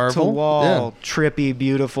Another Marvel? wall-to-wall, trippy,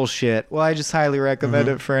 beautiful shit. Well, I just highly recommend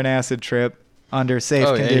it for an acid trip under safe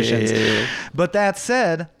conditions. Yeah. But that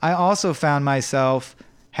said, I also found myself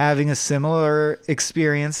having a similar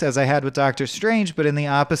experience as I had with Doctor Strange, but in the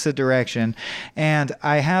opposite direction. And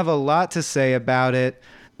I have a lot to say about it,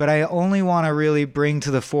 but I only want to really bring to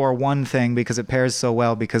the fore one thing because it pairs so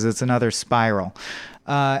well, because it's another spiral.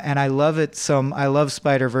 And I love it I love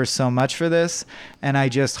Spider-Verse so much for this, and I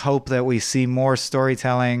just hope that we see more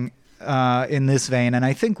storytelling in this vein, and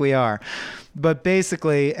I think we are. But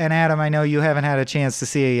basically, and Adam, I know you haven't had a chance to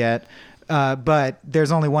see it yet, but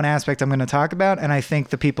there's only one aspect I'm going to talk about, and I think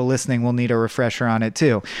the people listening will need a refresher on it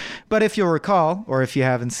too. But if you'll recall, or if you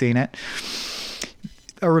haven't seen it,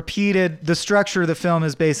 the structure of the film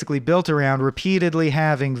is basically built around repeatedly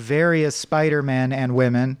having various Spider-Men and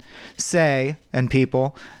women say, and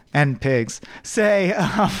people and pigs say,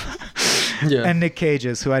 and Nick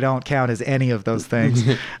Cage's, who I don't count as any of those things,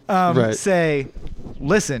 Right. say,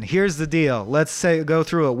 listen, here's the deal. Let's go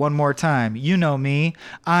through it one more time. You know me.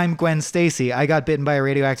 I'm Gwen Stacy. I got bitten by a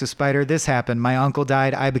radioactive spider. This happened. My uncle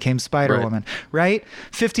died. I became Spider-Woman. Right?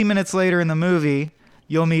 15 minutes later in the movie,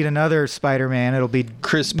 you'll meet another Spider-Man. It'll be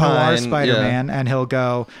Chris Noir Pine, Spider-Man, and he'll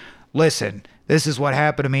go, listen, this is what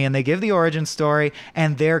happened to me. And they give the origin story,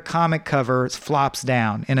 and their comic cover flops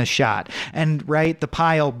down in a shot. And the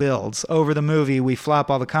pile builds. Over the movie, we flop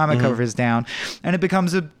all the comic covers down, and it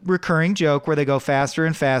becomes a recurring joke where they go faster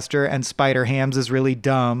and faster, and Spider-Hams is really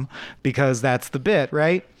dumb because that's the bit,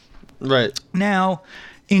 right? Right. Now,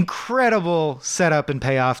 incredible setup and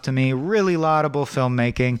payoff to me. Really laudable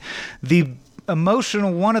filmmaking.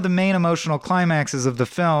 One of the main emotional climaxes of the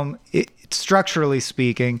film, structurally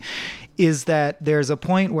speaking, is that there's a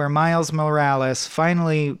point where Miles Morales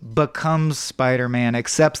finally becomes Spider-Man,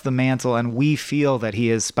 accepts the mantle, and we feel that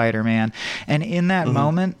he is Spider-Man. And in that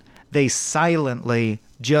moment, they silently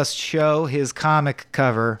just show his comic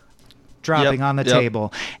cover dropping on the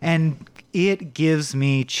table. And it gives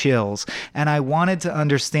me chills. And I wanted to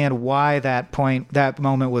understand why that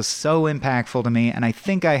moment was so impactful to me. And I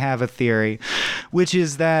think I have a theory, which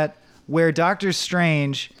is that where Doctor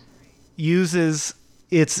Strange uses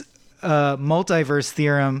its multiverse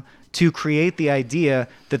theorem to create the idea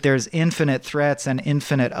that there's infinite threats and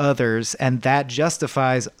infinite others, and that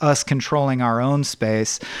justifies us controlling our own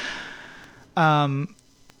space.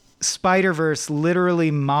 Spider-Verse literally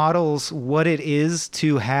models what it is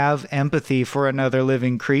to have empathy for another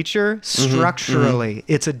living creature structurally.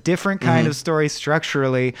 It's a different kind of story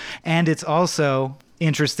structurally, and it's also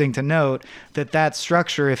interesting to note that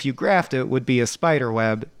structure, if you graphed it, would be a spider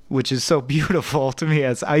web, which is so beautiful to me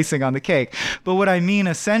as icing on the cake. But what I mean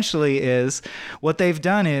essentially is what they've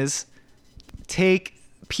done is take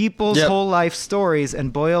people's whole life stories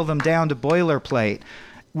and boil them down to boilerplate.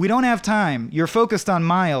 We don't have time. You're focused on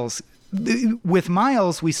Miles. With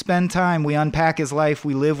Miles, we spend time, we unpack his life,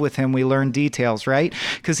 we live with him, we learn details, right?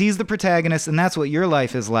 Because he's the protagonist, and that's what your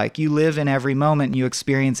life is like. You live in every moment, and you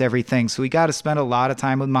experience everything. So we got to spend a lot of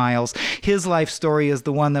time with Miles. His life story is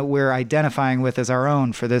the one that we're identifying with as our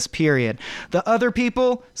own for this period. The other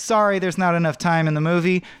people, sorry, there's not enough time in the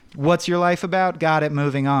movie. What's your life about? Got it,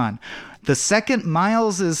 moving on. The second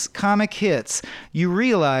Miles's comic hits, you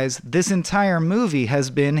realize this entire movie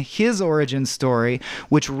has been his origin story,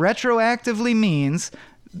 which retroactively means,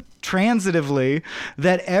 transitively,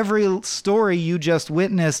 that every story you just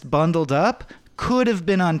witnessed bundled up could have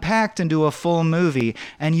been unpacked into a full movie,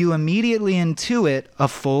 and you immediately intuit a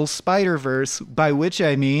full Spider-Verse, by which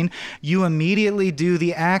I mean you immediately do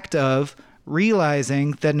the act of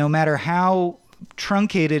realizing that no matter how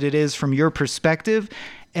truncated it is from your perspective,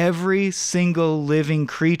 every single living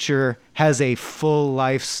creature has a full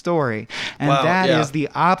life story. And that is the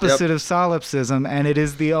opposite of solipsism, and it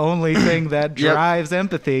is the only thing that drives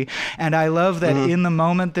empathy. And I love that in the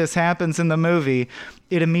moment this happens in the movie,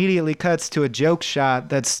 it immediately cuts to a joke shot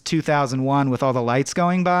that's 2001 with all the lights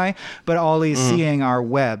going by, but all he's seeing are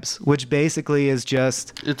webs, which basically is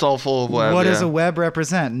just... It's all full of web. What does a web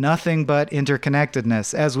represent? Nothing but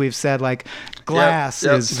interconnectedness. As we've said, like glass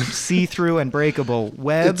is see-through and breakable.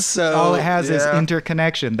 Web, all it has is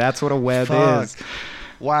interconnection. That's what a web is.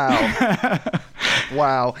 Wow.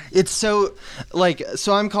 Wow. It's so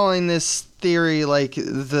so I'm calling this theory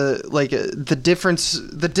the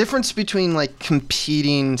difference between like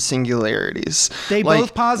competing singularities. They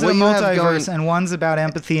both posit a multiverse, and one's about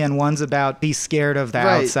empathy and one's about be scared of the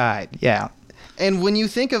outside. Yeah. And when you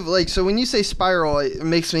think of when you say spiral, it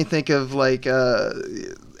makes me think of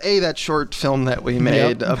that short film that we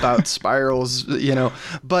made about spirals,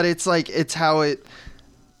 but it's how it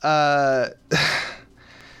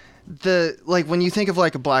when you think of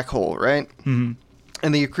like a black hole, right? Mm-hmm.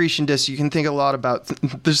 And the accretion disk, you can think a lot about.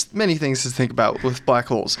 There's many things to think about with black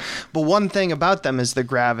holes, but one thing about them is the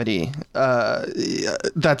gravity.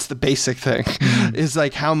 That's the basic thing, is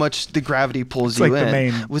like how much the gravity pulls you in. The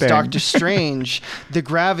main with thing. Doctor Strange, the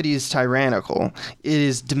gravity is tyrannical. It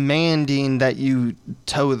is demanding that you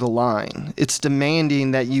toe the line. It's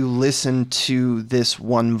demanding that you listen to this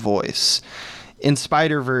one voice. In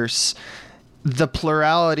Spider-Verse, the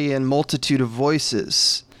plurality and multitude of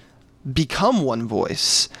voices become one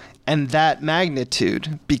voice, and that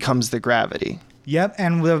magnitude becomes the gravity. Yep,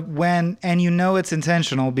 and and you know it's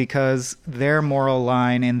intentional because their moral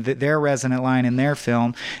line and their resonant line in their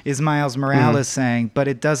film is Miles Morales saying, "But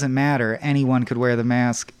it doesn't matter. Anyone could wear the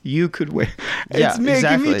mask. You could wear." Yeah, It's making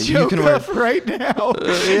exactly. me choke You can up right now.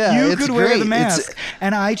 Yeah, you it's could wear the great. mask,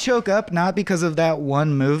 and I choke up not because of that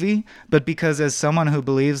one movie, but because as someone who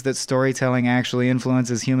believes that storytelling actually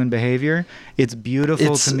influences human behavior, it's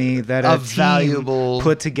beautiful It's to me that a a team valuable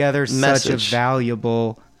put together such a message.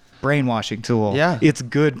 valuable brainwashing tool. Yeah. It's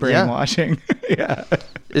good brainwashing. Yeah.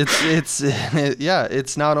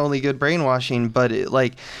 It's not only good brainwashing, but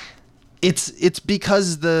it's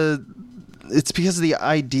because the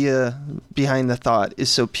idea behind the thought is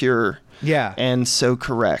so pure Yeah. and so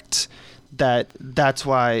correct that's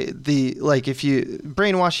why if you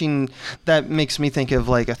brainwashing, that makes me think of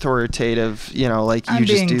like authoritative, like you I'm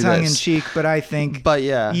just being do tongue in this. cheek, but I think But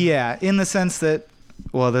yeah. Yeah, in the sense that,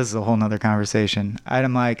 well, this is a whole nother conversation.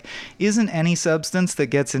 I'm like, isn't any substance that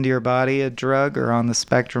gets into your body a drug or on the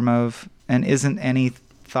spectrum of, and isn't any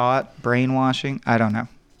thought brainwashing? I don't know.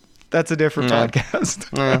 That's a different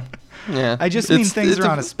podcast. Yeah. I just mean things are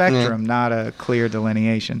on a spectrum, not a clear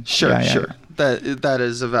delineation. Sure, Yeah, yeah. sure. That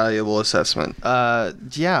is a valuable assessment. That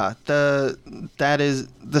is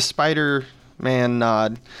the Spider-Man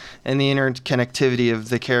nod and the interconnectivity of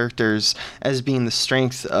the characters as being the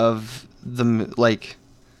strength of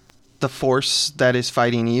the force that is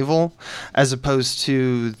fighting evil, as opposed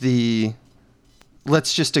to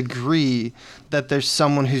let's just agree that there's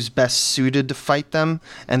someone who's best suited to fight them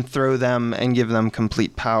and throw them and give them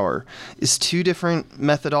complete power, is two different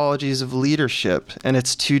methodologies of leadership, and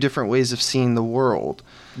it's two different ways of seeing the world.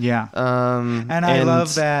 Yeah. And I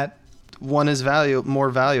love that. One is more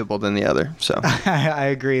valuable than the other. So I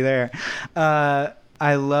agree there.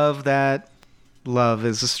 I love that. Love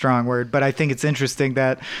is a strong word, but I think it's interesting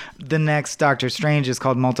that the next Doctor Strange is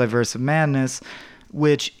called Multiverse of Madness,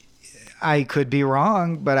 which I could be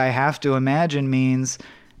wrong, but I have to imagine means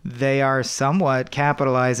they are somewhat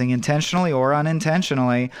capitalizing intentionally or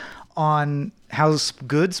unintentionally on how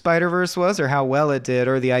good Spider-Verse was or how well it did,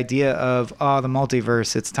 or the idea of, the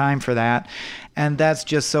multiverse, it's time for that. And that's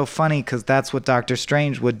just so funny because that's what Doctor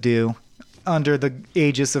Strange would do under the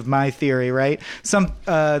aegis of my theory, right?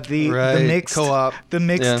 The mixed co-op. The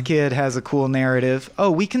mixed Yeah. kid has a cool narrative. Oh,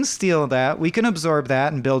 we can steal that. We can absorb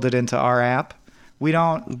that and build it into our app. We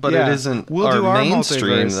don't. But yeah, it isn't we'll our do our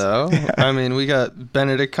mainstream, multiverse. though. I mean, we got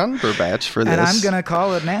Benedict Cumberbatch for this. And I'm going to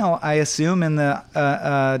call it now. I assume in the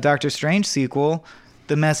Doctor Strange sequel,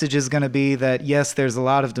 the message is going to be that, yes, there's a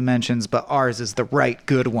lot of dimensions, but ours is the right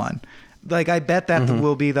good one. Like, I bet that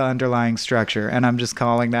will be the underlying structure, and I'm just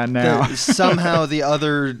calling that now. Somehow the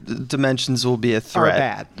other dimensions will be a Are threat.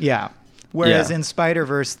 bad, yeah. Whereas Yeah. in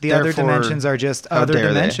Spider-Verse, the other Therefore, dimensions are just how other dare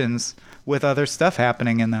they. dimensions with other stuff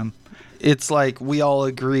happening in them. It's like we all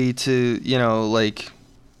agree to,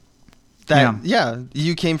 that, yeah,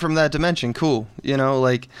 you came from that dimension. Cool.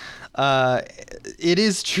 It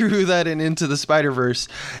is true that in Into the Spider-Verse,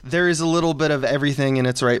 there is a little bit of everything in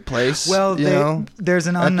its right place. Well, there's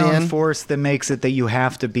an at the unknown end. force that makes it that you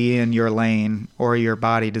have to be in your lane or your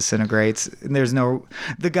body disintegrates. There's no,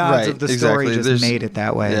 the gods Right, of the story exactly. just There's- made it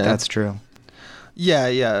that way. yeah. That's true. Yeah,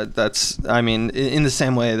 in the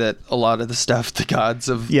same way that a lot of the stuff, the gods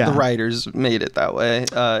of Yeah. the writers made it that way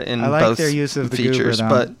in I like both their use of the features.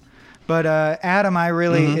 goober, though. But Adam,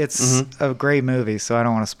 it's mm-hmm. a great movie, so I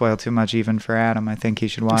don't want to spoil too much even for Adam. I think he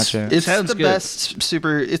should watch it. It's Sounds the good. best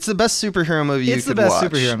it's the best superhero movie you It's the could best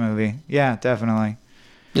watch. superhero movie. Yeah, definitely.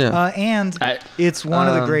 Yeah. And it's one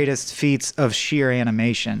of the greatest feats of sheer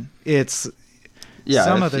animation. It's yeah,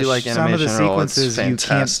 some if of the you like some of the animation at all, it's sequences you can't.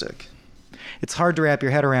 fantastic. It's hard to wrap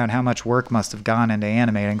your head around how much work must have gone into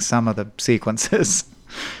animating some of the sequences.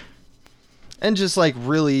 And just like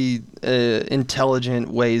really intelligent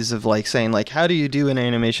ways of like saying like, how do you do an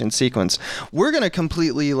animation sequence? We're gonna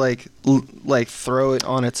completely like throw it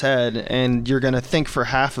on its head, and you're gonna think for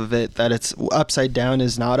half of it that it's upside down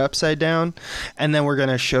is not upside down, and then we're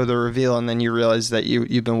gonna show the reveal, and then you realize that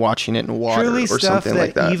you've been watching it in water Truly or stuff something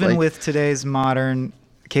like that. even Like, with today's modern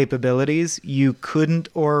capabilities, you couldn't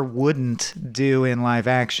or wouldn't do in live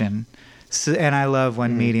action. So, and I love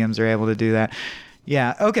when mediums are able to do that.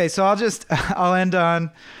 Yeah. Okay. So I'll end on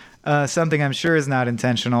something I'm sure is not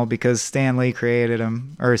intentional because Stan Lee created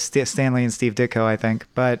him, or Stan Lee and Steve Ditko, I think.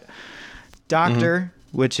 But Doctor,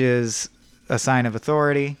 which is a sign of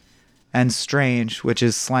authority, and Strange, which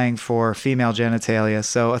is slang for female genitalia.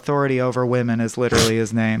 So authority over women is literally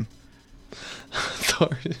his name.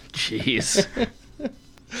 Jeez.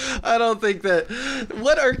 I don't think that.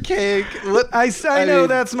 What archaic? What I know mean,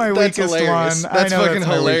 that's my that's weakest hilarious. one. That's I know fucking that's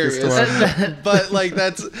my weakest hilarious. one. But like,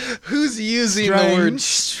 that's who's using the word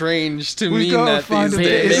strange to We've mean got to that find these a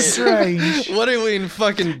bit days. strange. What are we in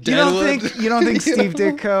fucking You Deadwood? don't think Steve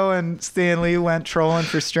Ditko and Stan Lee went trolling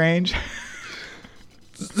for strange?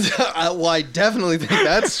 Well, I definitely think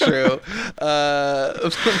that's true. Yeah,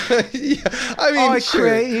 I mean, I sure,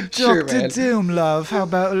 created sure, Doctor man. Doom, love. How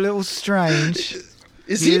about a little strange?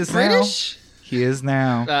 Is He he is now. British? He is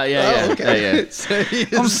now. Yeah. Oh, okay. Yeah. So he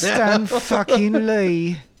is I'm now. Stan fucking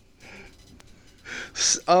Lee.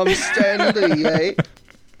 Stan Lee, eh?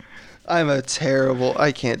 I'm a terrible.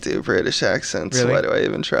 I can't do British accents. Really? Why do I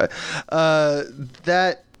even try?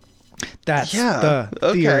 That That's Yeah, the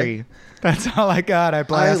okay. theory. That's all I got. I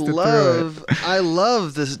blasted through it. I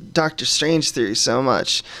love this Doctor Strange theory so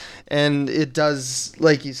much, and it does,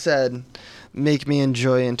 like you said, make me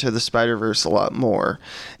enjoy Into the Spider-Verse a lot more.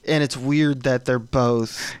 And it's weird that they're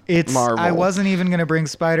both It's. Marvel. I wasn't even going to bring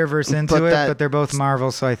Spider-Verse into But it, that- but they're both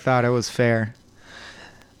Marvel, so I thought it was fair.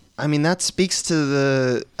 I mean, that speaks to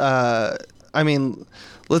the. I mean,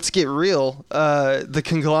 let's get real. The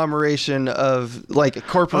conglomeration of like the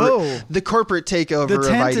corporate takeover The of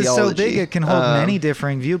tent ideology. is so big it can hold many Um,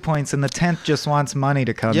 differing viewpoints, and the tent just wants money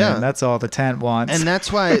to come Yeah. in. That's all the tent wants. And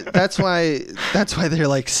that's why they're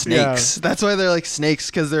like snakes. Yeah. That's why they're like snakes,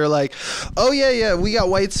 because they're like, oh yeah, we got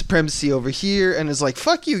white supremacy over here, and it's like,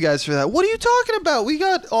 fuck you guys for that. What are you talking about? We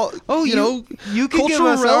got all you know, you can give cultural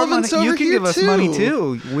us our money. relevance over You can here give us too. money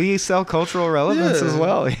too. We sell cultural relevance Yeah. as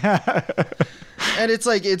well. Yeah. And it's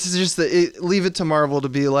like, it's just leave it to Marvel to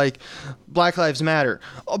be like, Black Lives Matter,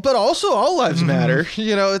 but also all lives matter.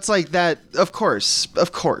 You know, it's like that. Of course,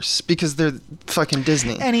 because they're fucking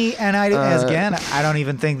Disney. Again, I don't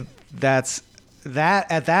even think that's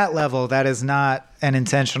that at that level. That is not an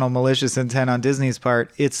intentional malicious intent on Disney's part.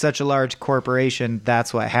 It's such a large corporation.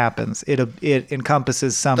 That's what happens. It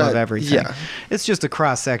encompasses some of everything. Yeah. It's just a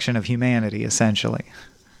cross section of humanity, essentially.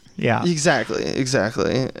 Yeah.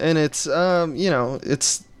 Exactly. And it's you know,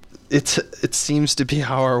 it seems to be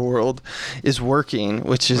how our world is working,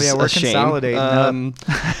 which is we're a shame. consolidating.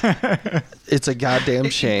 It's a goddamn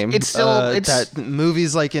shame. it's still- that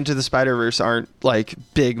movies like Into the Spider-Verse aren't like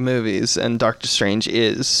big movies, and Doctor Strange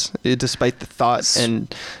is, despite the thought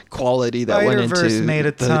and quality that went into Spider-Verse made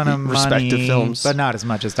a ton the of respective money, films. but not as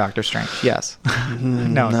much as Doctor Strange. Yes.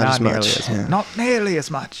 No, not not as nearly much, as yeah. much. Not nearly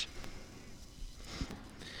as much.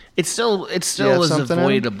 It still have is something, Adam?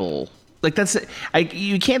 avoidable. Like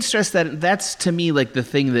you can't stress that. That's to me like the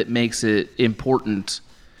thing that makes it important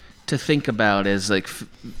to think about as like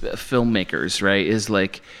filmmakers, right? Is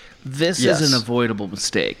like this Yes. is an avoidable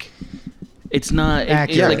mistake. It's not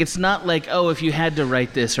Accurate. like it's not like, oh, if you had to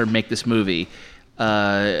write this or make this movie,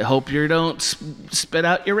 hope you don't spit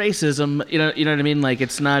out your racism. You know what I mean? Like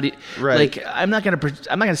it's not Right. like I'm not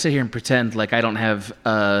gonna sit here and pretend like I don't have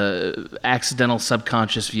accidental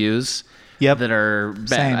subconscious views. Yep. That are bad.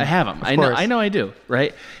 Same. I have them. Of I course. know I do,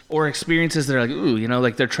 right? Or experiences that are like, ooh, you know,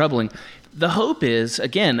 like they're troubling. The hope is,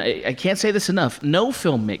 again, I can't say this enough, no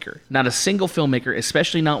filmmaker, not a single filmmaker,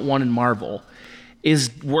 especially not one in Marvel, is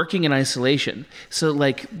working in isolation. So,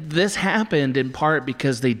 like, this happened in part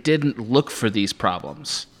because they didn't look for these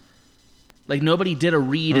problems. Like, nobody did a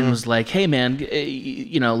read and was like, hey, man,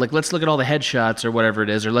 you know, like, let's look at all the headshots or whatever it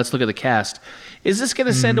is, or let's look at the cast. Is this going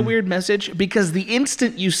to send a weird message? Because the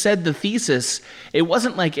instant you said the thesis, it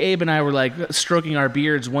wasn't like Abe and I were, like, stroking our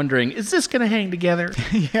beards wondering, is this going to hang together?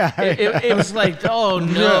 Yeah. It was like, oh,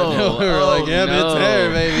 no. we were oh, like, yep, no. it's there,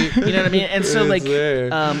 baby. You know what I mean? And so, It's like, there.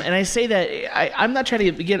 and I say that, I'm not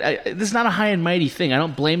trying to get, this is not a high and mighty thing. I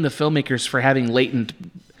don't blame the filmmakers for having latent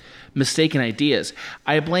mistaken ideas.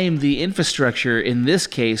 I blame the infrastructure in this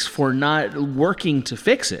case for not working to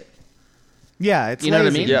fix it. Yeah, it's You know what I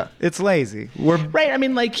lazy. mean? Yeah. It's lazy. We're Right? I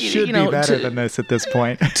mean, like, should you know, be better than this at this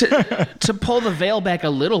point. to pull the veil back a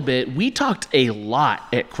little bit, we talked a lot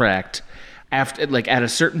at Cracked. After, like, at a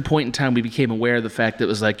certain point in time, we became aware of the fact that it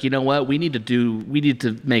was like, you know what, we need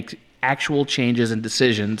to make actual changes and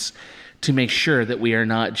decisions to make sure that we are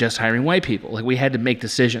not just hiring white people. Like, we had to make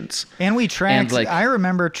decisions. And we tracked. And, like- I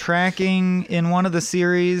remember tracking in one of the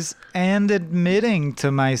series and admitting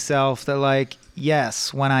to myself that, like,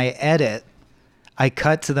 yes, when I edit, I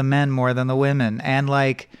cut to the men more than the women, and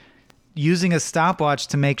like using a stopwatch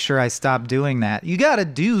to make sure I stop doing that. You got to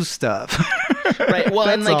do stuff. Right. Well,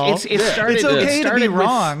 and That's like all. it started. It's okay it to be started with-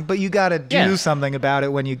 wrong, but you got to do Yeah. something about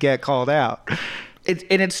it when you get called out.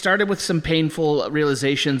 It started with some painful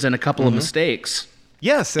realizations and a couple of mistakes.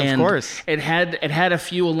 Yes, of And course. It had a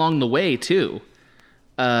few along the way too.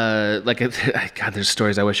 God, there's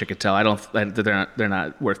stories I wish I could tell. They're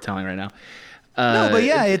not worth telling right now. No, but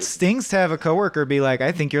yeah, it stings to have a coworker be like,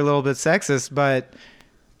 I think you're a little bit sexist, but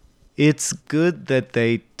it's good that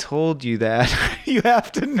they told you that. You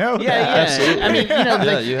have to know that. Absolutely. I mean,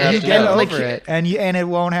 you have You to get know. over it, and it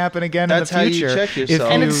won't happen again That's in how the you future check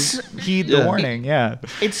yourself. And if it's- you heed the yeah. warning. Yeah,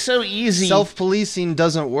 it's so easy. Self-policing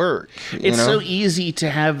doesn't work. It's you know? so easy to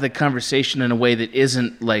have the conversation in a way that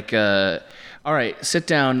isn't like, all right, sit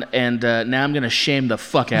down, and now I'm going to shame the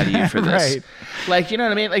fuck out of you for this. Right. Like, you know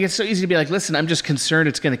what I mean? Like, it's so easy to be like, listen, I'm just concerned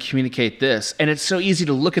it's going to communicate this. And it's so easy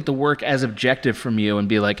to look at the work as objective from you and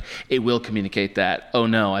be like, it will communicate that. Oh,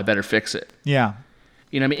 no, I better fix it. yeah.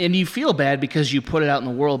 You know what I mean? And you feel bad because you put it out in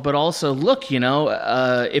the world, but also, look,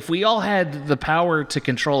 if we all had the power to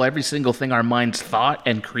control every single thing our minds thought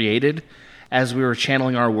and created as we were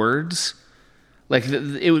channeling our words, like,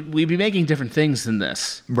 we'd be making different things than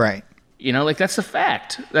this. Right. Like, that's a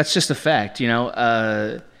fact. That's just a fact,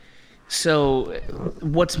 So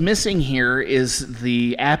what's missing here is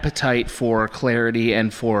the appetite for clarity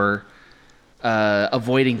and for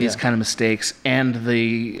avoiding these kind of mistakes, and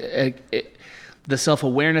the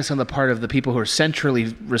self-awareness on the part of the people who are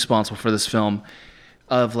centrally responsible for this film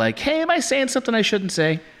of like, hey, am I saying something I shouldn't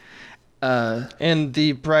say? And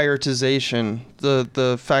the prioritization,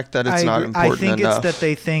 the fact that it's not I important think enough. it's that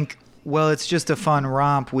they think, well, it's just a fun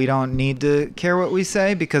romp. We don't need to care what we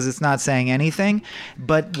say because it's not saying anything.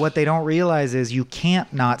 But what they don't realize is you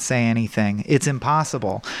can't not say anything. It's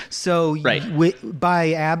impossible. So Right.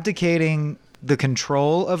 By abdicating the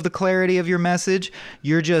control of the clarity of your message,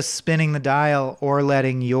 you're just spinning the dial or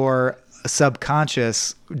letting your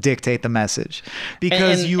subconscious dictate the message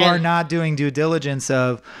because you are not doing due diligence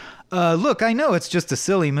of, look, I know it's just a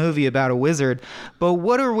silly movie about a wizard, but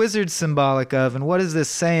what are wizards symbolic of, and what is this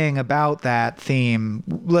saying about that theme?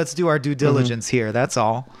 Let's do our due diligence here. That's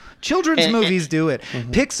all. Children's movies do it.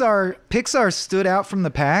 Pixar stood out from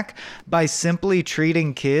the pack by simply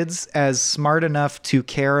treating kids as smart enough to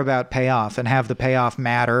care about payoff and have the payoff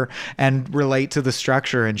matter and relate to the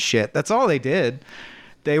structure and shit. That's all they did.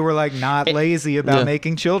 They were like not lazy about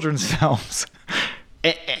making children's films.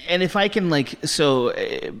 And if I can,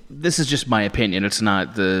 this is just my opinion. It's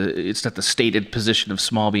not the stated position of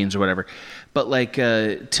Small Beans or whatever. But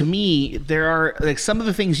to me, there are some of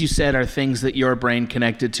the things you said are things that your brain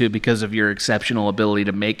connected to because of your exceptional ability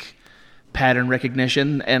to make pattern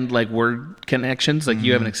recognition and word connections.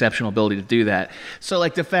 You have an exceptional ability to do that. So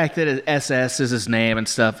the fact that SS is his name and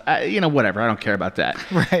stuff, whatever. I don't care about that.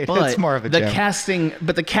 Right. But it's more of a the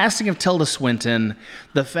joke. the casting of Tilda Swinton,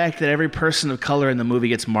 the fact that every person of color in the movie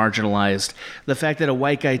gets marginalized, the fact that a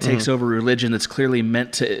white guy takes over religion that's clearly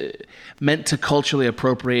meant to culturally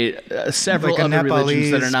appropriate several Like a other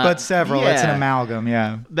religions that are Nepalese, not, but several. It's an Yeah. amalgam,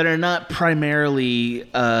 yeah. that are not primarily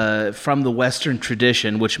from the Western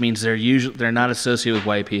tradition, which means they're not associated with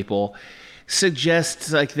white people, suggests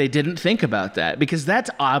they didn't think about that because that's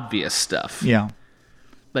obvious stuff. Yeah.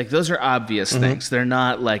 Those are obvious things. They're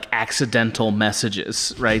not accidental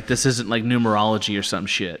messages, right? This isn't numerology or some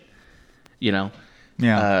shit, Yeah.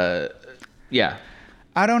 yeah.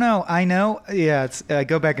 I don't know. I know. Yeah, it's I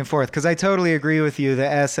go back and forth because I totally agree with you. The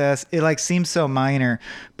SS, it seems so minor,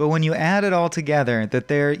 but when you add it all together,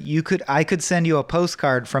 that I could send you a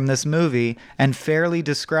postcard from this movie and fairly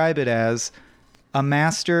describe it as a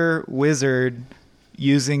master wizard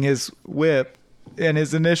using his whip, and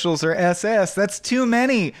his initials are SS. That's too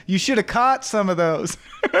many. You should have caught some of those.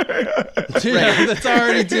 That's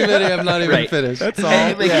already too many. I'm not even Right. finished. That's all.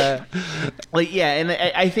 And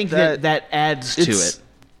I think that adds to it's- it.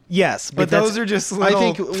 Yes, but That's- those are just I little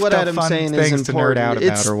think what Adam's fun saying is things to nerd important. out about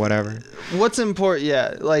It's- or whatever. What's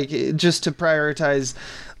important, just to prioritize,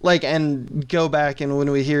 and go back and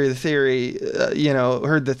when we hear the theory,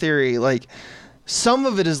 heard the theory, some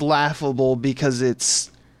of it is laughable because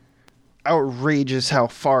it's outrageous how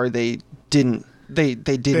far they didn't let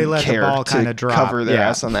the care ball to kinda drop, cover their yeah.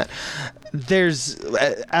 ass on that. There's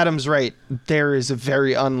Adam's right. There is a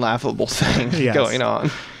very unlaughable thing Yes. going on,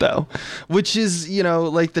 though, which is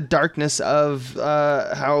the darkness of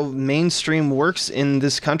how mainstream works in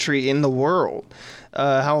this country, in the world,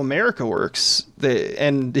 how America works,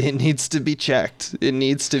 and it needs to be checked. It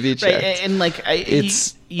needs to be checked. Right, and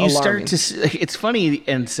It's you start alarming. to see, it's funny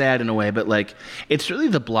and sad in a way, but it's really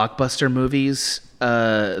the blockbuster movies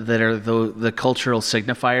that are the cultural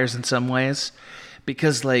signifiers in some ways,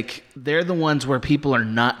 because they're the ones where people are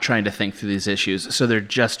not trying to think through these issues, so they're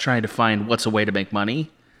just trying to find what's a way to make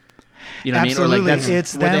money. You know what I mean? Or Absolutely. that's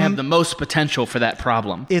It's where they them- have the most potential for that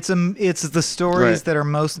problem. It's the stories Right. that are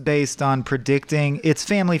most based on predicting. It's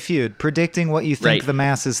Family Feud, predicting what you think Right. the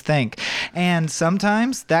masses think. And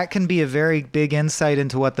sometimes that can be a very big insight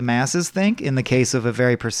into what the masses think in the case of a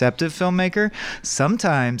very perceptive filmmaker.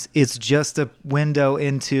 Sometimes it's just a window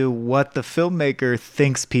into what the filmmaker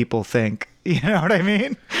thinks people think. You know what I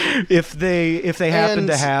mean? If they happen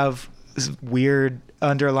to have weird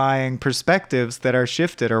underlying perspectives that are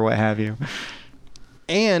shifted or what have you.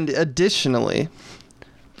 And additionally,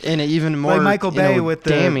 in an even more like Michael Bay with the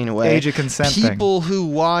damning way, age of consent thing. people who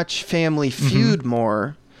watch Family Feud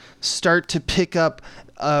more start to pick up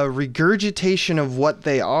a regurgitation of what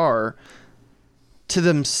they are to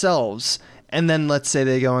themselves, and then let's say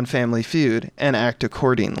they go on Family Feud and act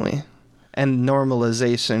accordingly. And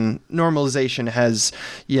normalization has,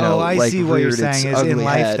 I like see what you're reared its saying is in ugly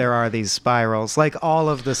life head. there are these spirals. Like all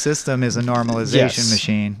of the system is a normalization Yes.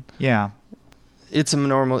 machine. Yeah. It's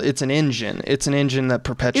an engine. It's an engine that It's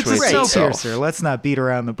perpetuates a itself. snowpiercer. Let's not beat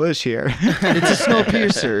around the bush here. It's a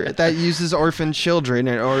snowpiercer that uses orphan children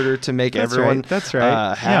in order to make That's everyone right. That's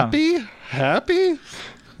right. happy. Happy.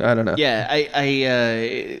 I don't know. Yeah,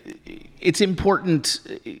 it's important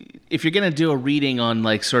if you're going to do a reading on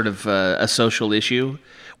like sort of a social issue,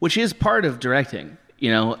 which is part of directing.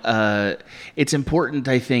 It's important,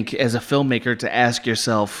 I think, as a filmmaker to ask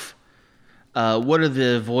yourself, what are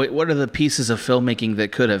the pieces of filmmaking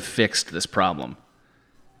that could have fixed this problem?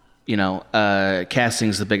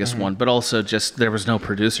 Casting's the biggest one, but also just there was no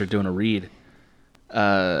producer doing a read.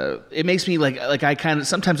 It makes me like I kind of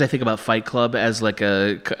sometimes I think about Fight Club as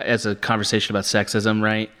as a conversation about sexism,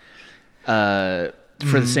 right?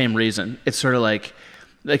 For the same reason. It's sort of like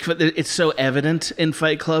it's so evident in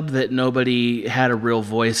Fight Club that nobody had a real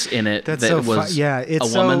voice in it. That's that so was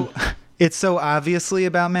it's a woman. It's so obviously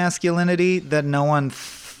about masculinity that no one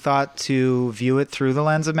thought to view it through the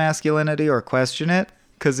lens of masculinity or question it.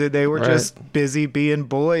 Because they were just busy being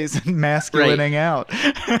boys and masculining out.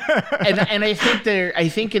 and I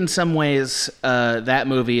think in some ways that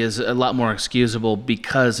movie is a lot more excusable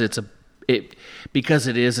because it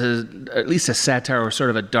is at least a satire or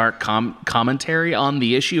sort of a dark commentary on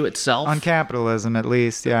the issue itself. On capitalism, at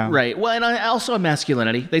least, yeah. Right. Well, and also on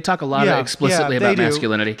masculinity. They talk a lot explicitly about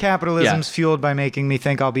masculinity. Capitalism's fueled by making me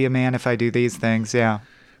think I'll be a man if I do these things, yeah.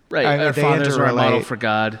 Right, our they fathers are a model interrelate. for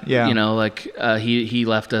God. Yeah. He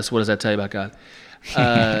left us. What does that tell you about God?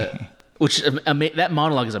 Which that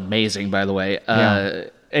monologue is amazing, by the way.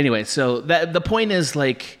 Anyway, so the point is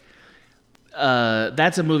that's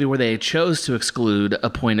a movie where they chose to exclude a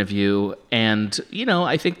point of view, and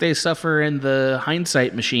I think they suffer in the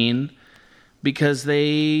hindsight machine because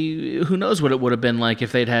who knows what it would have been like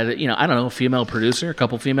if they'd had a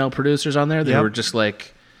couple female producers on there. They were just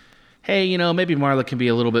like, hey, maybe Marla can be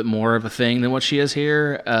a little bit more of a thing than what she is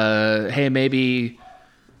here. Hey, maybe,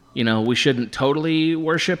 we shouldn't totally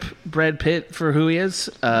worship Brad Pitt for who he is.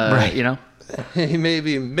 Hey,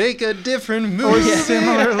 maybe make a different movie. Or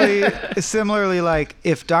similarly, like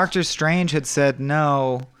if Doctor Strange had said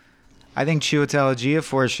no, I think Chiwetel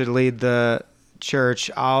Ejiofor should lead the church.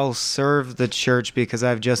 I'll serve the church because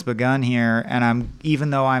I've just begun here, and even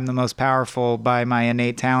though I'm the most powerful by my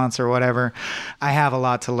innate talents or whatever, I have a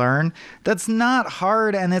lot to learn. That's not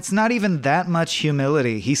hard, and it's not even that much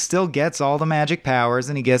humility. He still gets all the magic powers,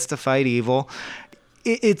 and he gets to fight evil.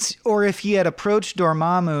 Or if he had approached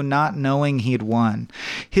Dormammu not knowing he'd won.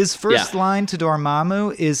 His first line to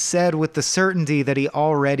Dormammu is said with the certainty that he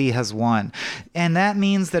already has won. And that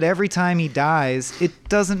means that every time he dies, it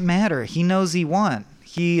doesn't matter. He knows he won.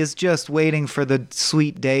 He is just waiting for the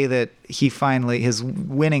sweet day that his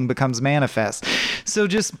winning becomes manifest. So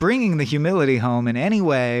just bringing the humility home in any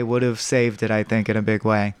way would have saved it, I think, in a big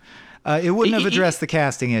way. It wouldn't have addressed the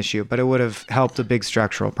casting issue, but it would have helped a big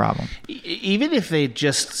structural problem. Even if they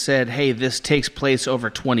just said, hey, this takes place over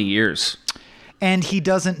 20 years. And he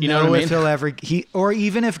doesn't know if he'll ever... Or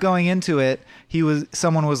even if going into it,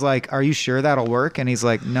 someone was like, are you sure that'll work? And he's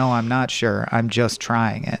like, no, I'm not sure. I'm just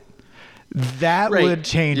trying it. That would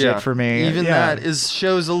change it for me. Even that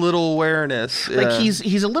shows a little awareness. Like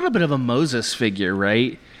he's a little bit of a Moses figure,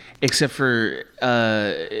 right? Except for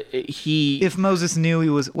if Moses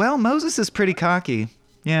knew Moses is pretty cocky.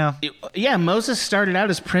 Yeah. Yeah, Moses started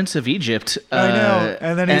out as Prince of Egypt. I know.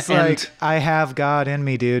 And then he's like, I have God in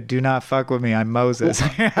me, dude. Do not fuck with me. I'm Moses.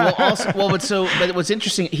 But what's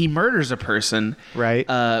interesting, he murders a person. Right.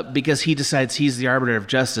 Because he decides he's the arbiter of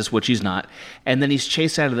justice, which he's not. And then he's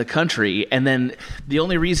chased out of the country. And then the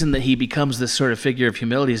only reason that he becomes this sort of figure of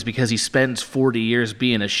humility is because he spends 40 years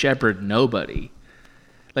being a shepherd nobody.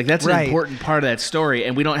 Like, that's an important part of that story,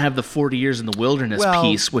 and we don't have the 40 years in the wilderness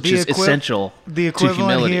piece, which is essential to humility. The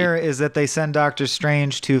equivalent here is that they send Doctor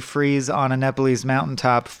Strange to freeze on a Nepalese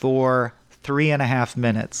mountaintop for 3.5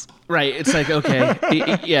 minutes. Right. It's like, okay,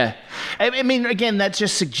 yeah. I mean, again, that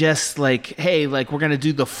just suggests like, hey, like we're gonna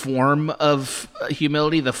do the form of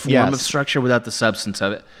humility, the form of structure without the substance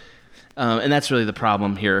of it, and that's really the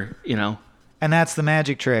problem here, you know. And that's the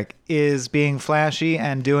magic trick, is being flashy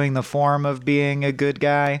and doing the form of being a good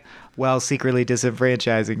guy while secretly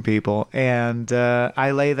disenfranchising people. And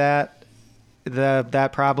I lay that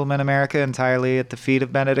problem in America entirely at the feet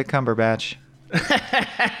of Benedict Cumberbatch.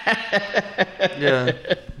 Yeah.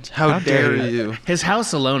 How dare you? His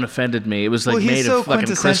house alone offended me. It was like Well, made he's so of fucking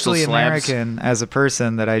crystal quintessentially slabs. American as a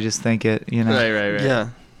person that I just think it, you know. Right. Yeah.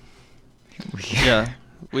 Yeah.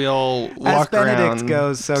 We all As walk Benedict around.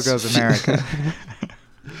 goes, so goes America.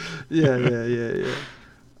 Yeah.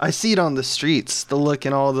 I see it on the streets. The look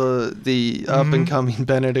in all the up and coming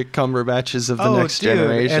Benedict Cumberbatches of the next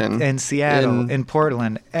generation. In Seattle, in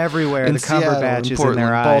Portland, everywhere, in the Seattle, Cumberbatch in is Portland, in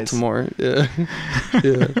their eyes. Baltimore. Yeah.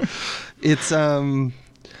 Yeah. It's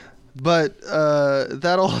but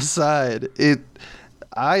that all aside,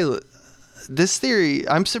 this theory,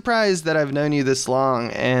 I'm surprised that I've known you this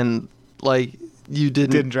long and like you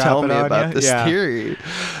didn't drop tell it me on about ya? this Yeah. theory.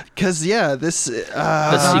 Cuz this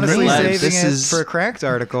I was honestly Lives. saving this it is for a Cracked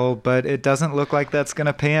article, but it doesn't look like that's going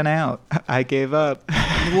to pan out. I gave up.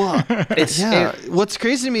 well, what's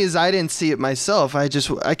crazy to me is I didn't see it myself.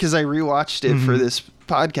 Because I rewatched it for this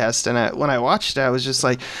podcast, and when I watched it, I was just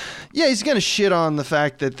like, yeah, he's gonna shit on the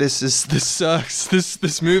fact that this sucks.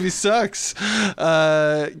 This movie sucks.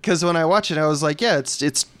 Because when I watched it, I was like, yeah,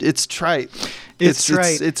 it's trite. It's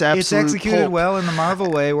trite. It's absolute It's executed pulp. well in the Marvel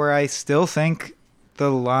way, where I still think the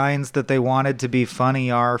lines that they wanted to be funny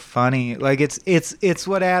are funny. Like it's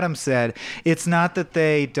what Adam said. It's not that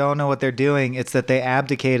they don't know what they're doing. It's that they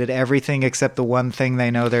abdicated everything except the one thing they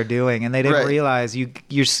know they're doing, and they didn't Right. realize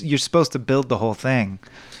you're supposed to build the whole thing.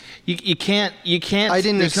 You can't. I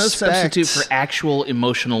didn't There's no expect- substitute for actual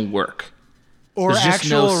emotional work. Or There's just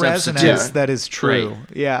no actual resonance substitute. that is true. Right.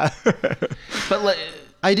 Yeah. But like,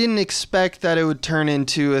 I didn't expect that it would turn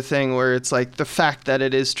into a thing where it's like the fact that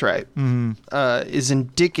it is trite is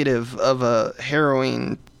indicative of a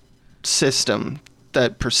harrowing system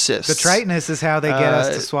that persists. The triteness is how they get us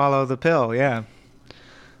to swallow the pill. Yeah.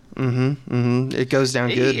 It goes down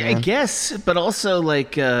good. I man. guess, but also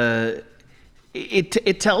like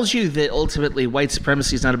it tells you that ultimately white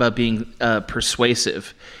supremacy is not about being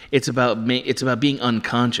persuasive. It's about being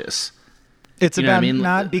unconscious. It's You know what I about mean?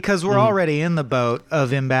 not, because we're already in the boat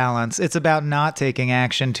of imbalance. It's about not taking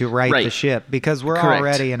action to right the Right. ship, because we're Correct.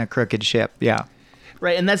 already in a crooked ship. Yeah.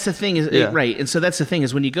 Right, and that's the thing is Yeah. right, and so that's the thing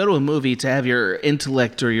is when you go to a movie to have your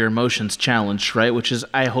intellect or your emotions challenged, right? Which is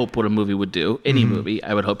I hope what a movie would do. Any movie,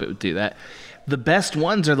 I would hope it would do that. The best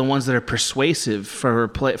ones are the ones that are persuasive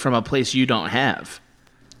from a place you don't have.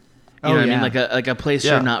 You know what I mean? Like a place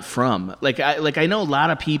Yeah. you're not from. Like I know a lot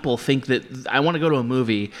of people think that I want to go to a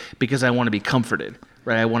movie because I want to be comforted,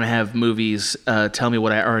 right? I want to have movies tell me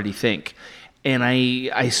what I already think. And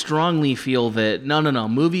I strongly feel that no,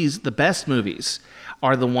 movies, the best movies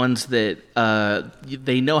are the ones that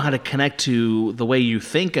they know how to connect to the way you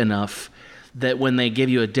think enough that when they give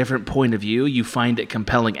you a different point of view, you find it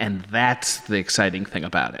compelling, and that's the exciting thing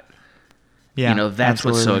about it. Yeah. You know, that's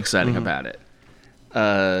what's so absolutely. exciting about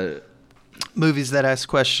it. Movies that ask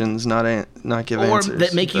questions, not give Or answers.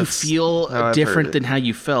 that make you That's feel how I've heard different it. than how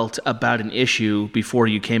you felt about an issue before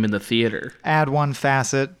you came in the theater. Add one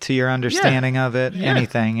facet to your understanding of it. Yeah.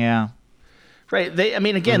 Anything. Yeah. Right. I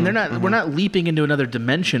mean, again, we're not leaping into another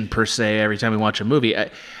dimension per se every time we watch a movie. I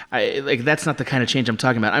like that's not the kind of change I'm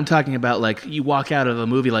talking about. I'm talking about like you walk out of a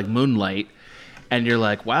movie like Moonlight and you're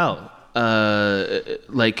like, wow,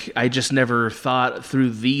 like I just never thought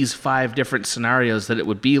through these 5 different scenarios that it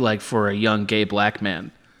would be like for a young gay black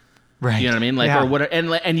man. Right. You know what I mean? Like, Yeah. or what?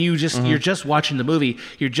 And you just you're just watching the movie.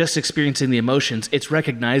 You're just experiencing the emotions. It's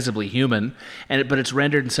recognizably human, but it's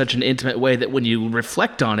rendered in such an intimate way that when you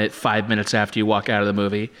reflect on it 5 minutes after you walk out of the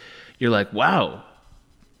movie, you're like, wow.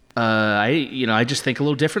 I just think a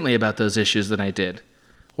little differently about those issues than I did,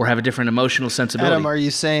 or have a different emotional sensibility. Adam, are you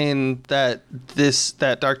saying that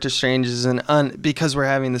Doctor Strange is because we're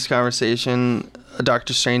having this conversation,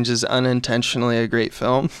 Doctor Strange is unintentionally a great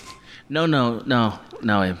film? No, Abe.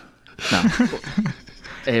 No.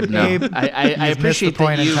 Abe, no. Abe, I you've missed appreciate the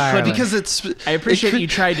point that you. entirely. Because it's. I appreciate you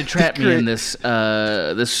tried to trap me in Great.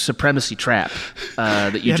 this supremacy trap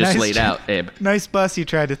that you Yeah, just nice laid out, Abe. Nice bus you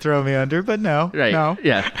tried to throw me under, but no. Right? No.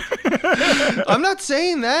 Yeah. I'm not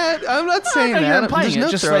saying that. I'm not saying No, that. you're implying There's it, no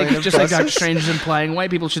just throwing like of Doctor buses. Strange is implying white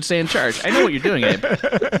people should stay in charge. I know what you're doing, Abe.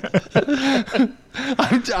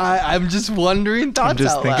 I'm just wondering thoughts I'm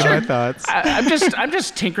just out thinking loud. my thoughts. I'm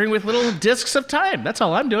just tinkering with little discs of time. That's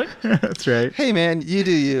all I'm doing. That's right. Hey man, you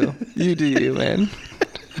do you. You do you, man.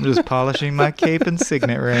 I'm just polishing my cape and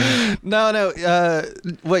signet ring. No.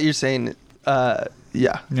 What you're saying? Yeah.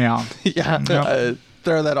 Yeah. Yeah. Nope.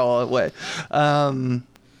 Throw that all away.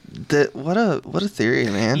 What a theory,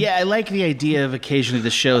 man. Yeah, I like the idea of occasionally the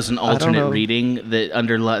show's an alternate know. reading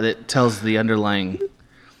that tells the underlying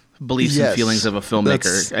beliefs Yes, and feelings of a filmmaker.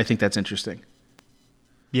 that's- I think that's interesting.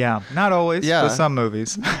 Yeah. Not always, Yeah. but some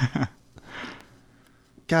movies.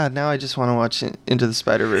 God, now I just want to watch Into the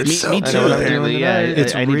Spider-Verse. Me I too, know what I'm apparently, doing yeah. tonight.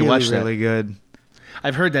 It's I need to really, watch that. really good.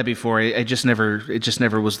 I've heard that before. It just never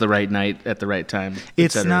was the right night at the right time. et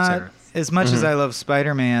It's cetera, et not cetera. as much as I love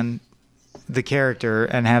Spider-Man, the character,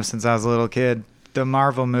 and have since I was a little kid. The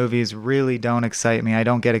Marvel movies really don't excite me. I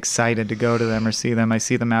don't get excited to go to them or see them. I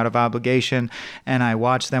see them out of obligation, and I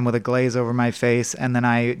watch them with a glaze over my face, and then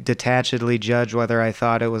I detachedly judge whether I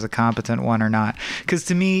thought it was a competent one or not. Because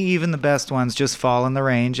to me, even the best ones just fall in the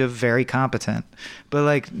range of very competent, but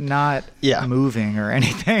like not Yeah. moving or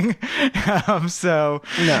anything. So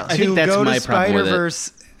No. I think to that's go my to problem with it.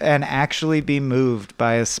 Spider-Verse and actually be moved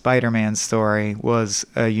by a Spider-Man story was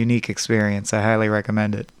a unique experience. I highly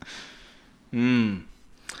recommend it.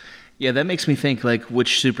 Yeah, that makes me think like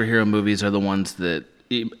which superhero movies are the ones that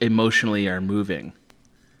emotionally are moving.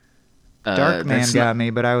 Darkman that's got not- me,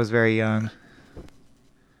 but I was very young.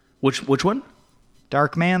 Which one?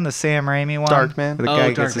 Darkman, the Sam Raimi one. Darkman? where the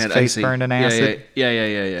guy gets Darkman, his I face see. burned in acid.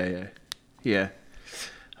 Yeah.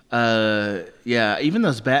 Yeah. Even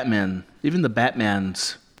the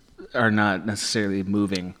Batmans are not necessarily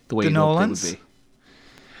moving the way The you hope they Nolans? would be.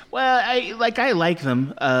 Well, I like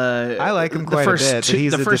them. I like him quite a bit. But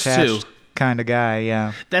he's the a first detached two. kind of guy.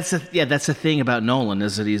 Yeah. That's the thing about Nolan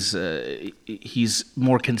is that he's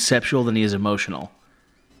more conceptual than he is emotional.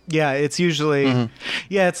 Yeah, it's usually,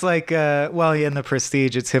 yeah, it's like, in The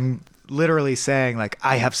Prestige, it's him literally saying, like,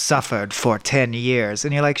 I have suffered for 10 years.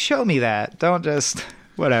 And you're like, show me that. Don't just,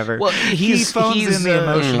 whatever. Well, he phones he's, in the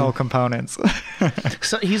emotional components.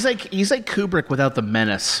 So he's like Kubrick without the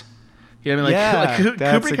menace. You know what I mean? Yeah, Kubrick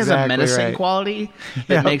that's has a exactly menacing right. quality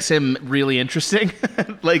that Yeah. makes him really interesting.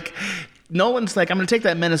 Like Nolan's like, I'm going to take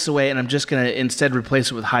that menace away and I'm just going to instead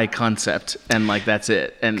replace it with high concept and like that's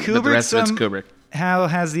it. And but the rest of it's Kubrick. Hal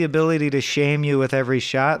has the ability to shame you with every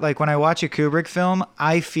shot. Like when I watch a Kubrick film,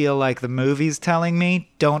 I feel like the movie's telling me,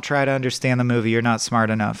 don't try to understand the movie. You're not smart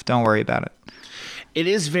enough. Don't worry about it. It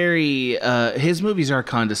is very. His movies are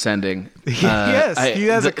condescending. Yes, he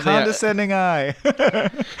has a they are- condescending eye.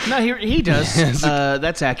 No, he does.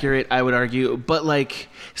 That's accurate, I would argue. But like,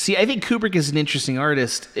 see, I think Kubrick is an interesting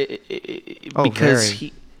artist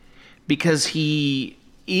because he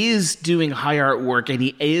is doing high art work and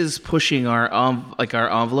he is pushing our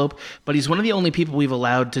envelope. But he's one of the only people we've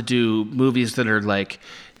allowed to do movies that are like,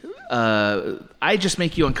 I just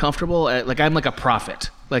make you uncomfortable. Like I'm like a prophet.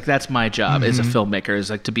 Like that's my job as a filmmaker, is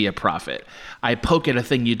like to be a prophet. I poke at a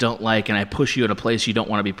thing you don't like and I push you in a place you don't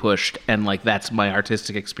want to be pushed, and like that's my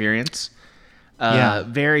artistic experience. Yeah.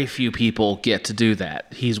 Very few people get to do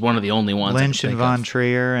that. He's one of the only ones. I Lynch can and think Von of.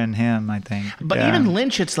 Trier and him, I think. But Yeah. even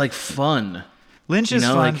Lynch, it's like fun. Lynch you is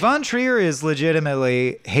know, fun. like- Von Trier is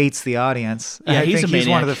legitimately hates the audience. Yeah, I he's think a he's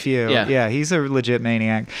one of the maniac. few. Yeah. He's a legit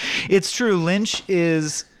maniac. It's true. Lynch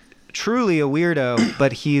is truly a weirdo,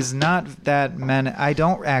 but he's not that I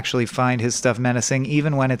don't actually find his stuff menacing,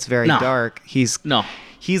 even when it's very No. dark. He's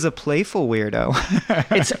a playful weirdo.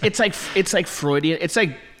 It's like Freudian. It's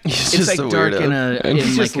like He's it's just like a dark weirdo. in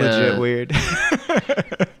He's like just legit a, weird.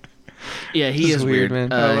 Yeah, he Just is weird, weird.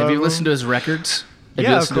 man. I Have love you him. listened to his records? Have you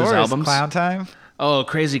Yeah, of listened to his course. albums? Clown Time. Oh,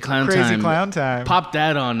 Crazy Clown Crazy Time. Clown Time. Pop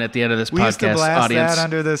that on at the end of this We used to podcast, blast audience. that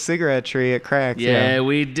under the cigarette tree at Cracks. Yeah,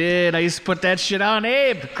 we did. I used to put that shit on,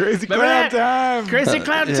 Abe. Crazy Remember Clown that? Time. Crazy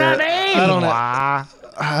Clown yeah. Time, Abe. I don't know. Wah.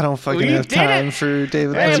 I don't fucking We have did time it. for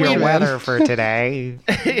David Hey, What's Letterman, your man. weather for today?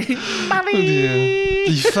 Mommy.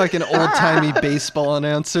 You fucking old timey baseball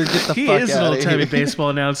announcer. Get the He fuck is an out of old-timey here. baseball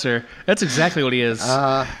announcer. That's exactly what he is.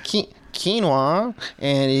 Quinoa,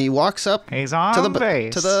 and he walks up He's on to the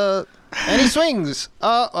base. and he swings.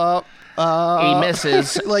 He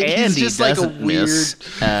misses, like and he's he just like a doesn't weird.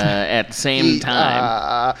 miss at the same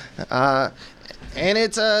time. And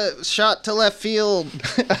it's a shot to left field.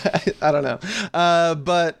 I don't know,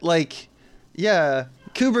 but like, yeah,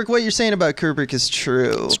 Kubrick. What you're saying about Kubrick is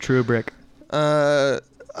true. It's true, Brick.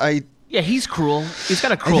 Yeah, he's cruel. He's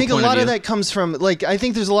got a cruel I think a point lot of of view. that comes from like I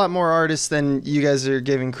think there's a lot more artists than you guys are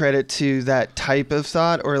giving credit to that type of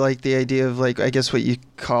thought, or like the idea of like I guess what you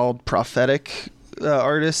called prophetic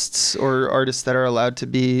artists, or artists that are allowed to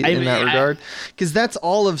be in that regard, because that's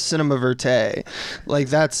all of cinema verite. Like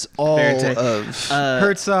that's all Verite. of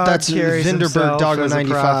Herzog that's carries Vinderberg, himself Dogma as a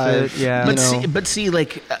 95. prophet, yeah. you But know. see,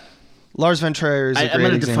 Lars von Trier is a great I'm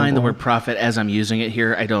going to example. define the word prophet as I'm using it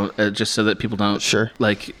here. I don't just so that people don't Sure.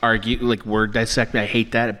 like argue, like word dissect me. I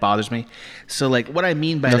hate that. It bothers me. So like what I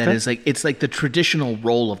mean by that Okay. is like it's like the traditional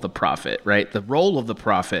role of the prophet, right? The role of the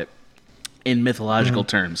prophet in mythological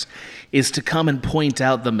terms is to come and point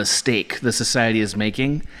out the mistake the society is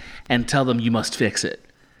making and tell them you must fix it.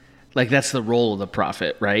 Like that's the role of the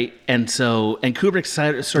prophet, right? And Kubrick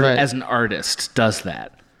sort of Right. as an artist does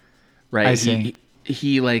that, right? I see.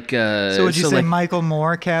 He like So would you say like, Michael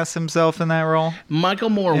Moore casts himself in that role? Michael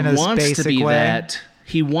Moore in a wants to basic be way? that.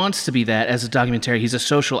 He wants to be that as a documentary. He's a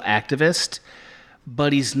social activist,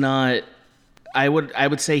 but he's not. I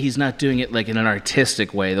would say he's not doing it like in an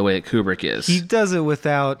artistic way, the way that Kubrick is. He does it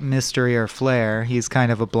without mystery or flair. He's kind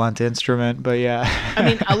of a blunt instrument, but yeah. I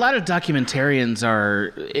mean, a lot of documentarians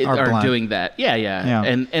are blunt. doing that. Yeah, Yeah.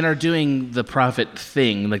 and are doing the prophet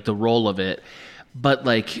thing, like the role of it. But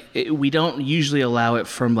like we don't usually allow it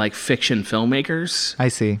from like fiction filmmakers. I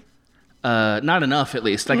see. Not enough, at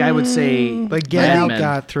least. Like I would say, Like Get Mad Out Men.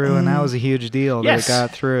 got through, and that was a huge deal that it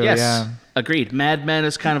got through. Yes. Yeah. Agreed. Mad Men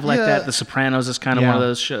is kind of like Yeah. that. The Sopranos is kind of Yeah. one of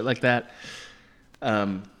those shit like that.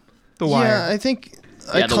 The Wire. Yeah, I think.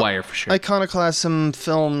 Yeah, The Wire for sure. Iconoclasm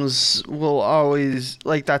films will always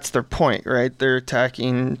like that's their point, right? They're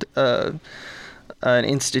attacking an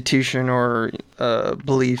institution or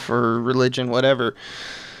belief or religion, whatever,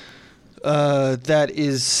 that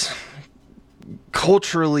is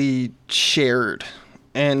culturally shared,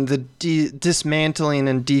 and the dismantling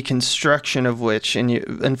and deconstruction of which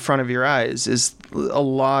in front of your eyes is a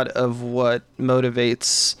lot of what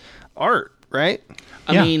motivates art, right?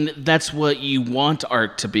 I Yeah. mean, that's what you want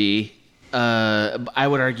art to be. I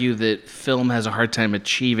would argue that film has a hard time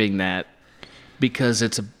achieving that because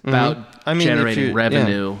it's about I mean, if generating you-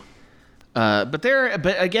 revenue. But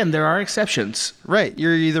again, there are exceptions. Right,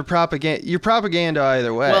 you're either you're propaganda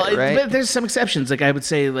either way, Well, right? but there's some exceptions. Like I would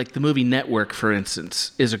say, like the movie Network, for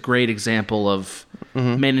instance, is a great example of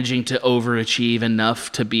managing to overachieve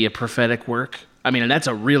enough to be a prophetic work. I mean, and that's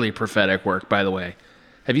a really prophetic work, by the way.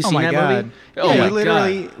 Have you Oh seen my that God! movie? Yeah, Oh he my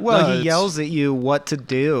literally. God! Well, No, he it's- yells at you what to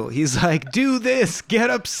do. He's like, "Do this.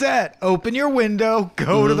 Get upset. Open your window.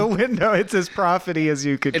 Go to the window." It's as prophety as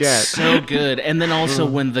you could It's get. so good. And then also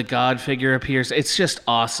when the God figure appears, it's just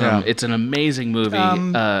awesome. Yeah. It's an amazing movie.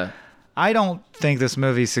 I don't think this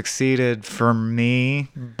movie succeeded for me,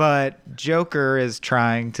 but Joker is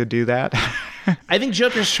trying to do that. I think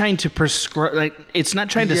Joker's trying to prescribe, like, it's not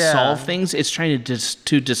trying to Yeah. solve things. It's trying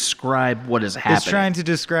to describe what is happening. It's trying to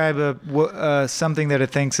describe something that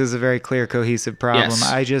it thinks is a very clear, cohesive problem. Yes.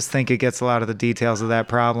 I just think it gets a lot of the details of that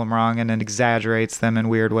problem wrong and it exaggerates them in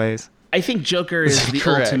weird ways. I think Joker is the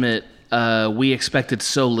Correct. ultimate. We expected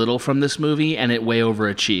so little from this movie, and it way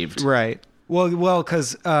overachieved. Right. Well,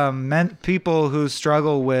 because people who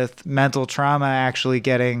struggle with mental trauma actually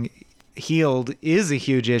getting healed is a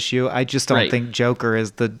huge issue. I just don't Right. think Joker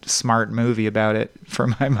is the smart movie about it, for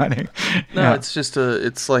my money. No, Yeah.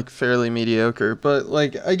 it's like fairly mediocre. But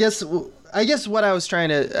like, I guess what I was trying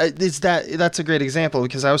to is that's a great example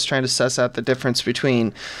because I was trying to suss out the difference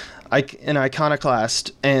between an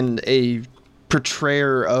iconoclast and a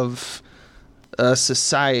portrayer of a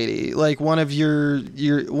society. Like one of your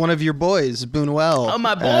boys, Buñuel. Oh,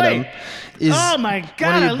 my boy. Adam, is Oh my one of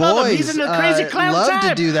God, your I love him. boys, He's in the Crazy Clown love Time.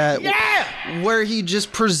 to do that. Yeah. Where he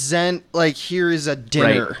just present like here is a Right.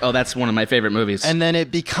 dinner. Oh, that's one of my favorite movies. And then it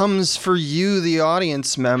becomes for you, the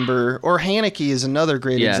audience member, or Haneke is another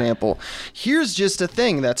great Yeah. example. Here's just a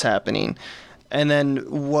thing that's happening. And then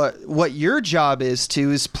what your job is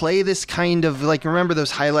play this kind of like, remember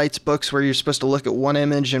those highlights books where you're supposed to look at one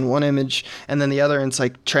image and then the other, and it's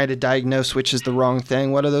like try to diagnose which is the wrong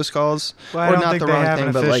thing. What are those calls? Well, I don't think they have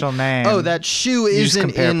an official name. oh, that shoe You just isn't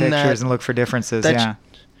compare in pictures that. and look for differences. that- Yeah.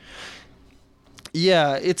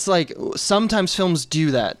 Yeah, it's like sometimes films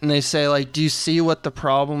do that, and they say like, "Do you see what the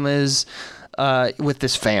problem is with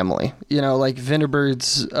this family?" You know, like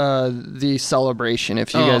Vinterberg's The Celebration.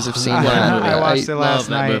 If you guys have seen love that, that movie. I watched it Love last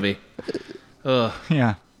that night. movie. Ugh.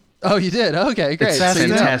 Yeah. Oh, you did? Okay, great. It's So you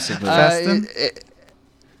know. fantastic movie. Festin?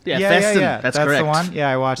 Yeah, yeah, Festin. yeah. That's the correct. one. Yeah,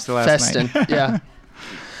 I watched it last Festin, night. yeah.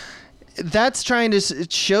 That's trying to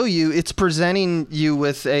show you. It's presenting you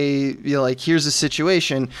with like, here's a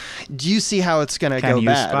situation. Do you see how it's going to Can go you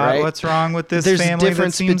bad? spot Right? what's wrong with this There's a family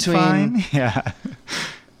difference that seems between- fine? Yeah.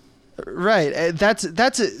 Right. That's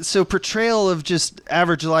it. So portrayal of just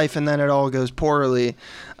average life and then it all goes poorly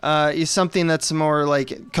is something that's more like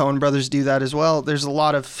Coen Brothers do that as well. There's a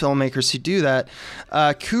lot of filmmakers who do that.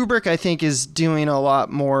 Kubrick, I think, is doing a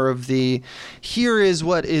lot more of the here is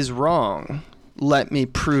what is wrong. let me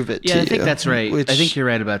prove it to Yeah, you. I think that's right. Which, I think you're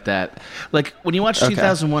right about that. Like, when you watch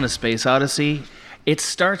 2001 A Space Odyssey, it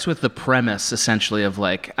starts with the premise, essentially, of,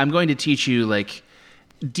 like, I'm going to teach you, like,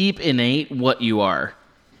 deep innate what you are.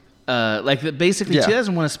 Basically,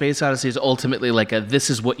 2001 A Space Odyssey is ultimately like this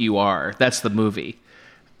is what you are. That's the movie.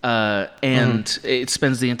 And it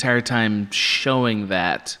spends the entire time showing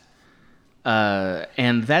that.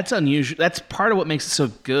 And that's unusual. That's part of what makes it so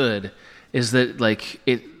good, is that, like,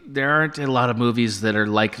 there aren't a lot of movies that are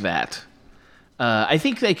like that. I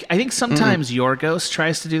think sometimes Yorgos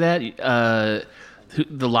tries to do that.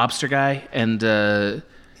 The lobster guy and Dogtooth.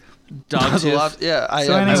 I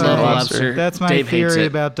So love anyway, Lobster. that's my Dave hates theory it.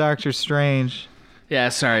 about Doctor Strange. Yeah,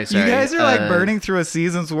 sorry. You guys are like burning through a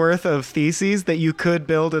season's worth of theses that you could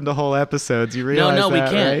build into whole episodes. You realize No, we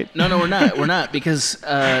that, can't. right? No, we're not. We're not because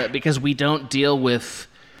we don't deal with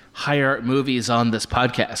high art movies on this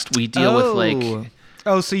podcast. We deal with like.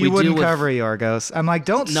 Oh, so you we wouldn't deal with- cover Yorgos? I'm like,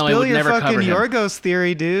 don't No, I spill would your never fucking cover him. Yorgos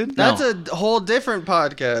theory, dude. No. That's a whole different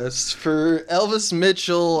podcast for Elvis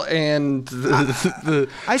Mitchell and the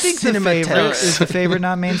I think the Cinematex. favorite is the favorite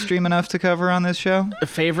not mainstream enough to cover on this show. The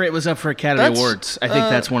favorite was up for Academy That's- Awards. I think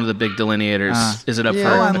that's one of the big delineators. Is it up yeah.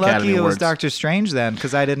 for Oh, I'm Academy lucky it was Awards? Doctor Strange then,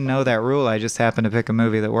 because I didn't know that rule. I just happened to pick a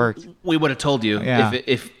movie that worked. We would have told you Yeah.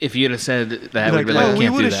 if you'd have said that. Like, We'd be like, oh, we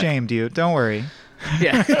can't would do have that. shamed you. Don't worry.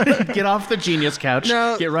 Yeah, get off the genius couch.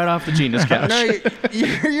 No. Get right off the genius couch. No,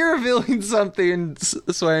 you're revealing something,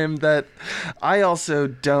 Swam, that I also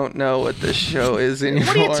don't know what this show is anymore.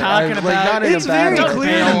 What are you talking Like, about? not in It's a bad very way.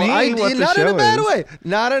 clear to me what the not in show a bad is. way.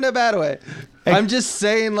 Not in a bad way. I'm just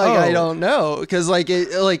saying, like, I don't know, because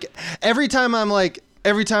every time I'm like,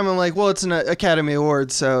 well, it's an Academy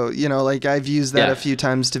Award, so, you know, like, I've used that Yeah. a few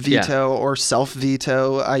times to veto or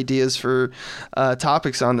self-veto ideas for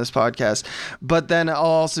topics on this podcast. But then I'll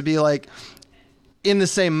also be like, in the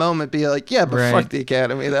same moment, be like, yeah, but Right. fuck the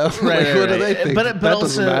Academy, though. Like, Right, what do right. they think? But that also,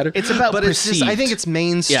 doesn't matter. it's about But it's just, I think perceived. it's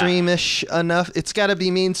mainstreamish enough. It's got to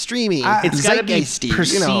be mainstreamy. It's got to be Zeitgeisty, you know.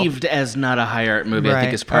 perceived as not a high art movie. I think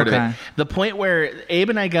Right, is part of okay. it. The point where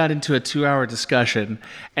Abe and I got into a 2-hour discussion,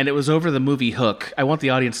 and it was over the movie Hook. I want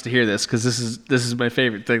the audience to hear this because this is my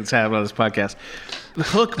favorite thing that's happened on this podcast.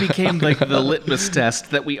 Hook became like the litmus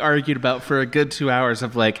test that we argued about for a good 2 hours.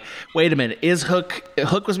 Of like, wait a minute, is Hook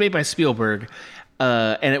was made by Spielberg?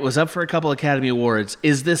 And it was up for a couple Academy Awards.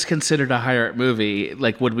 Is this considered a high art movie?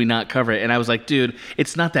 Like, would we not cover it? And I was like, dude,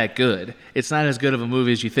 it's not that good. It's not as good of a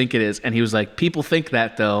movie as you think it is. And he was like, people think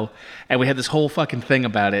that though. And we had this whole fucking thing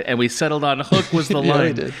about it. And we settled on Hook was the Yeah, we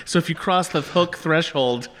line. did. So if you cross the Hook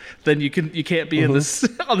threshold, then you can't be in this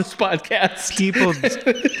on this podcast. People,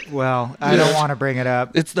 well, I don't want to bring it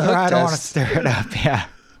up. It's the Or Hook I don't want to test. stir it up. Yeah.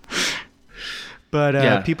 But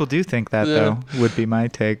Yeah. people do think that, though, would be my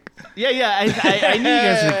take. Yeah. I knew you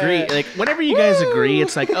guys would agree. Like, whenever you guys agree,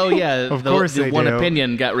 it's like, oh yeah, Of course the they one do.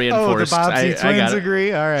 opinion got Oh, the reinforced. Bobbsey I twins got it.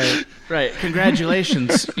 agree? All right. Right.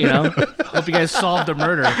 Congratulations. Hope you guys solved the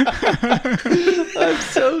murder. I'm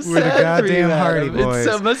so sad We're the for goddamn you, Hardy Adam. Boys.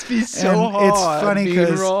 It must be so And hard. it's funny being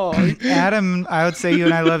because wrong. Adam, I would say you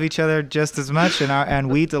and I love each other just as much, and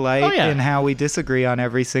we delight Oh, yeah. in how we disagree on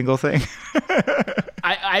every single thing.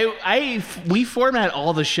 We format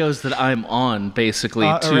all the shows that I'm on basically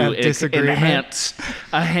Around to disagreement?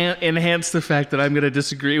 enhance the fact that I'm going to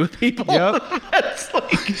disagree with people. Yep. That's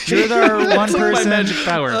like You're the one that's like my person. magic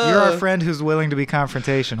power. You're our friend who's willing to be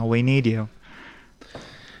confrontational. We need you.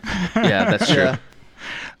 Yeah, that's true.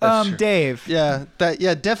 Yeah. true. Dave. Yeah,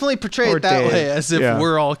 definitely portray Or it that Dave. way, as if Yeah.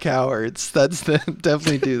 we're all cowards.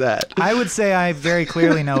 Definitely do that. I would say I very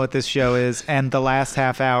clearly know what this show is, and the last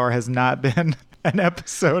half hour has not been an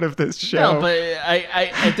episode of this show. No, but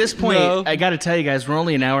I at this point, No. I got to tell you guys, we're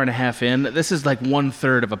only an hour and a half in. This is like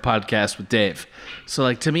 1/3 of a podcast with Dave. So,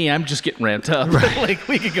 like, to me, I'm just getting ramped up. Like,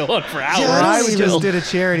 we could go on for hours. Yeah, I don't just even- did a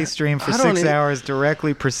charity stream for I don't 6 even- hours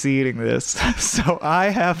directly preceding this, so I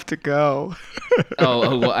have to go.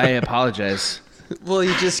 Oh, well, I apologize. Well,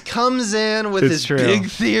 he just comes in with It's his true. big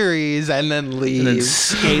theories and then leaves. And then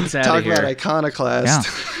skates out Talk of here. about iconoclast.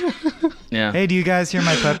 Yeah. Hey, do you guys hear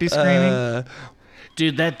my puppy screaming?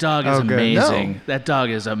 Dude, that dog is Oh, good. amazing. No. That dog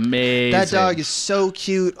is amazing. That dog is so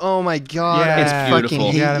cute. Oh my god, Yeah. I It's fucking beautiful.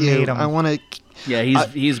 hate You gotta you. meet him. I want to. Yeah,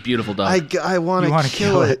 he's a beautiful dog. I want You wanna to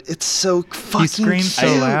kill kill it. it. It's so fucking screams so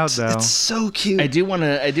cute. loud, though. It's so cute. I do want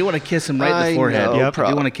to kiss him right in I the forehead. know, Yep. I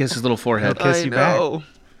do want to kiss his little forehead. He'll kiss I you back. know.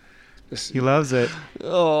 He loves it.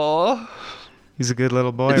 Oh, He's a good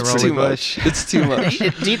little boy, it's Rolly too Bush. much. It's too much.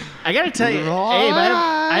 Dude, I gotta tell you, Abe,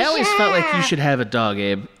 I always felt like you should have a dog,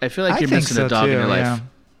 Abe. I feel like I you're think missing so a dog too, in your life. yeah.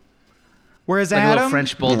 Whereas Like a little Adam,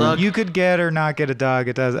 French bulldog. you could get or not get a dog.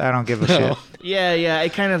 It does. I don't give a shit. Yeah.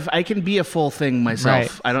 I can be a full thing myself.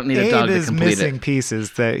 Right. I don't need a Abe dog to is complete missing it.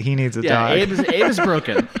 pieces that he needs a Yeah, dog. Abe is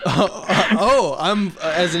broken. I'm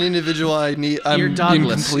as an individual. I'm You're dogless.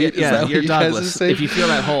 incomplete. Is Yeah, that what you're you guys are dogless. saying? If you feel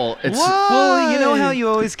that hole, it's Well, you know how you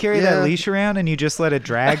always carry Yeah. that leash around and you just let it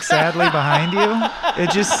drag sadly behind you?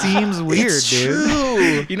 It just seems weird, It's dude.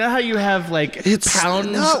 true. You know how you have like It's pounds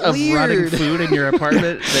not of rotting weird. food in your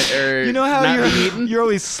apartment that are You know how not being eaten? you're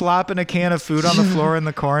always slopping a can of food on the floor in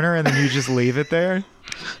the corner and then you just leave it there?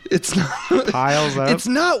 It's not. Piles up. It's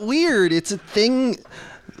not weird. It's a thing.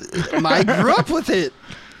 I grew up with it.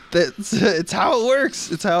 It's how it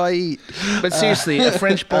works. It's how I eat. But seriously, a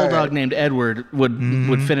French bulldog named Edward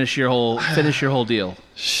would finish your whole deal.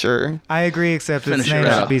 Sure. I agree, except its Finish it name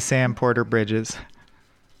right should up. be Sam Porter Bridges.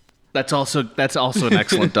 That's also an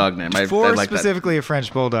excellent dog name. I For like that. specifically a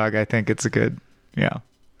French bulldog, I think it's a good, yeah.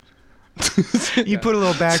 You put a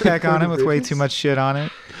little backpack on it with way too much shit on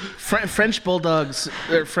it. French bulldogs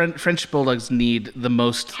need the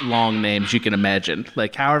most long names you can imagine.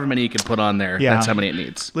 Like however many you can put on there, Yeah. that's how many it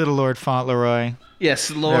needs. Little Lord Fauntleroy.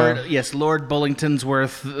 Yes, Lord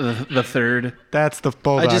Bullingtonsworth the third. That's the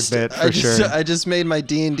bulldog bit for sure. I just made my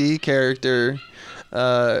D&D character,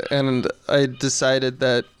 and I decided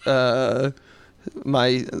that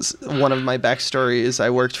one of my backstory is I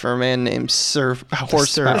worked for a man named Sir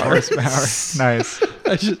Horsepower. Nice.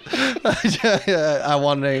 I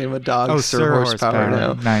want to name a dog Sir Horsepower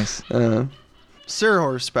now. Nice. Sir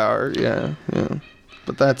Horsepower, yeah.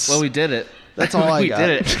 But that's Well, we did it. That's all I we got. did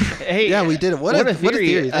it. Hey, Yeah, we did it. What a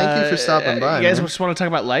theory. Thank you for stopping by, You guys man. just want to talk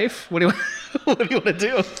about life? What do you What do you want to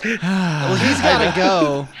do? well, he's gotta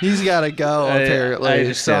go. He's gotta go. Apparently,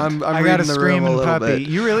 I so understand. I'm I got a reading the room a screaming little puppy. bit.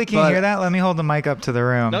 You really can't But- hear that? Let me hold the mic up to the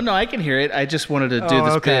room. No, I can hear it. I just wanted to do Oh,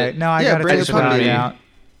 this okay. bit. No, I Yeah, got to bring take the the puppy. body out.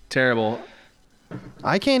 Terrible.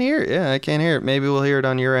 I can't hear it. Yeah, I can't hear it. Maybe we'll hear it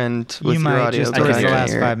on your end with You your might audio. just but towards I the can't last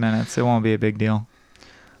hear it. 5 minutes. It won't be a big deal.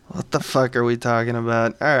 What the fuck are we talking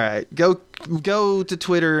about? All right, go to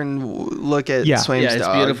Twitter and look at Yeah. Swaim's Yeah, it's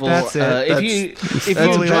dog. beautiful. That's it. If you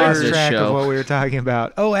Totally enjoyed lost this track of show, what we were talking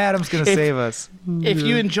about. Oh, Adam's going to save us. if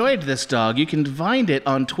you enjoyed this dog, you can find it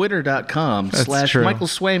on twitter.com/Michael true.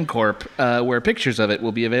 Swaimcorp, where pictures of it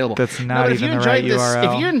will be available. That's not but if even you the right enjoyed this,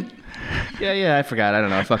 URL. Yeah, I forgot. I don't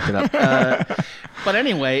know. I fucked it up. But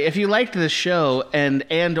anyway, if you liked this show and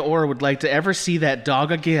or would like to ever see that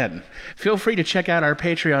dog again, feel free to check out our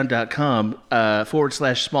patreon.com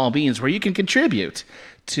 /Small Beans, where you can contribute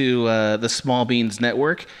to the Small Beans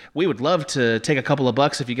Network. We would love to take a couple of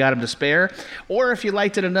bucks if you got them to spare, or if you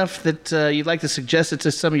liked it enough that you'd like to suggest it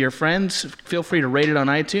to some of your friends, feel free to rate it on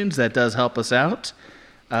iTunes. That does help us out.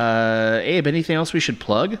 Abe, anything else we should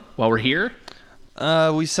plug while we're here?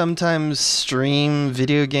 We sometimes stream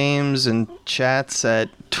video games and chats at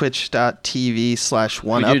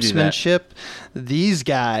twitch.tv/oneupsmanship. These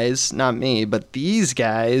guys, not me, but these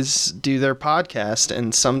guys do their podcast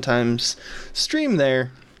and sometimes stream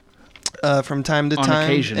there from time to On time.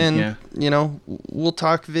 occasion, and, yeah. we'll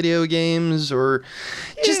talk video games or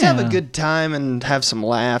just have a Yeah. good time and have some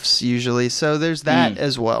laughs usually. So there's that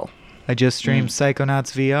as well. I just streamed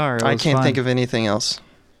Psychonauts VR. It I was can't fun. think of anything else.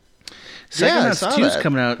 Yeah, I Psychonauts saw 2 is that.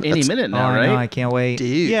 coming out any minute Oh, now, I right? know. I can't wait.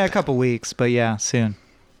 Dude. Yeah, a couple weeks, but yeah, soon.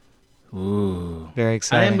 Ooh. Very I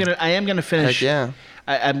exciting. am gonna finish. Heck yeah.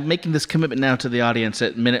 I'm making this commitment now to the audience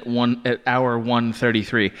at hour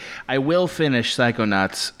 1:33. I will finish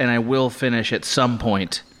Psychonauts, and I will finish at some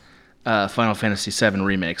point Final Fantasy VII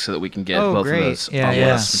Remake, so that we can get Oh, both great. of those. Yeah, on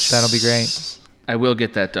yeah. lists. That'll be great. I will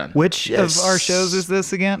get that done. Which Yes. of our shows is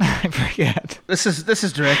this again? I forget. This is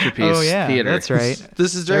Director Piece Oh, yeah. Theater. That's right.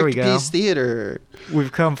 This is There we Direct go. Piece Theater,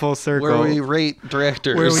 We've come full circle. where we rate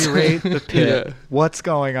directors. Where we rate the pit. Yeah. What's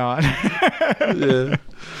going on? Yeah.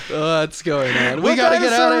 What's going on? We What gotta get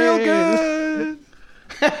dinosaur out of real here. good?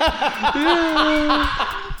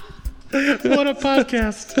 What a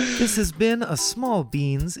podcast. This has been a Small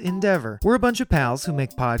Beans endeavor. We're a bunch of pals who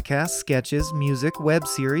make podcasts, sketches, music, web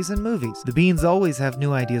series, and movies. The Beans always have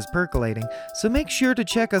new ideas percolating, so make sure to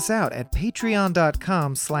check us out at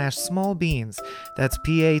patreon.com/smallbeans. That's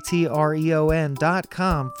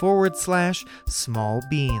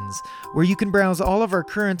patreon.com/smallbeans, where you can browse all of our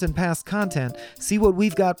current and past content, see what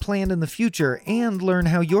we've got planned in the future, and learn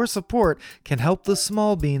how your support can help the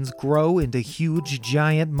Small Beans grow into huge,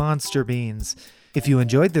 giant monster beans. If you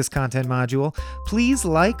enjoyed this content module, please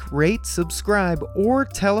like, rate, subscribe, or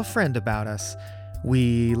tell a friend about us.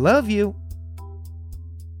 We love you.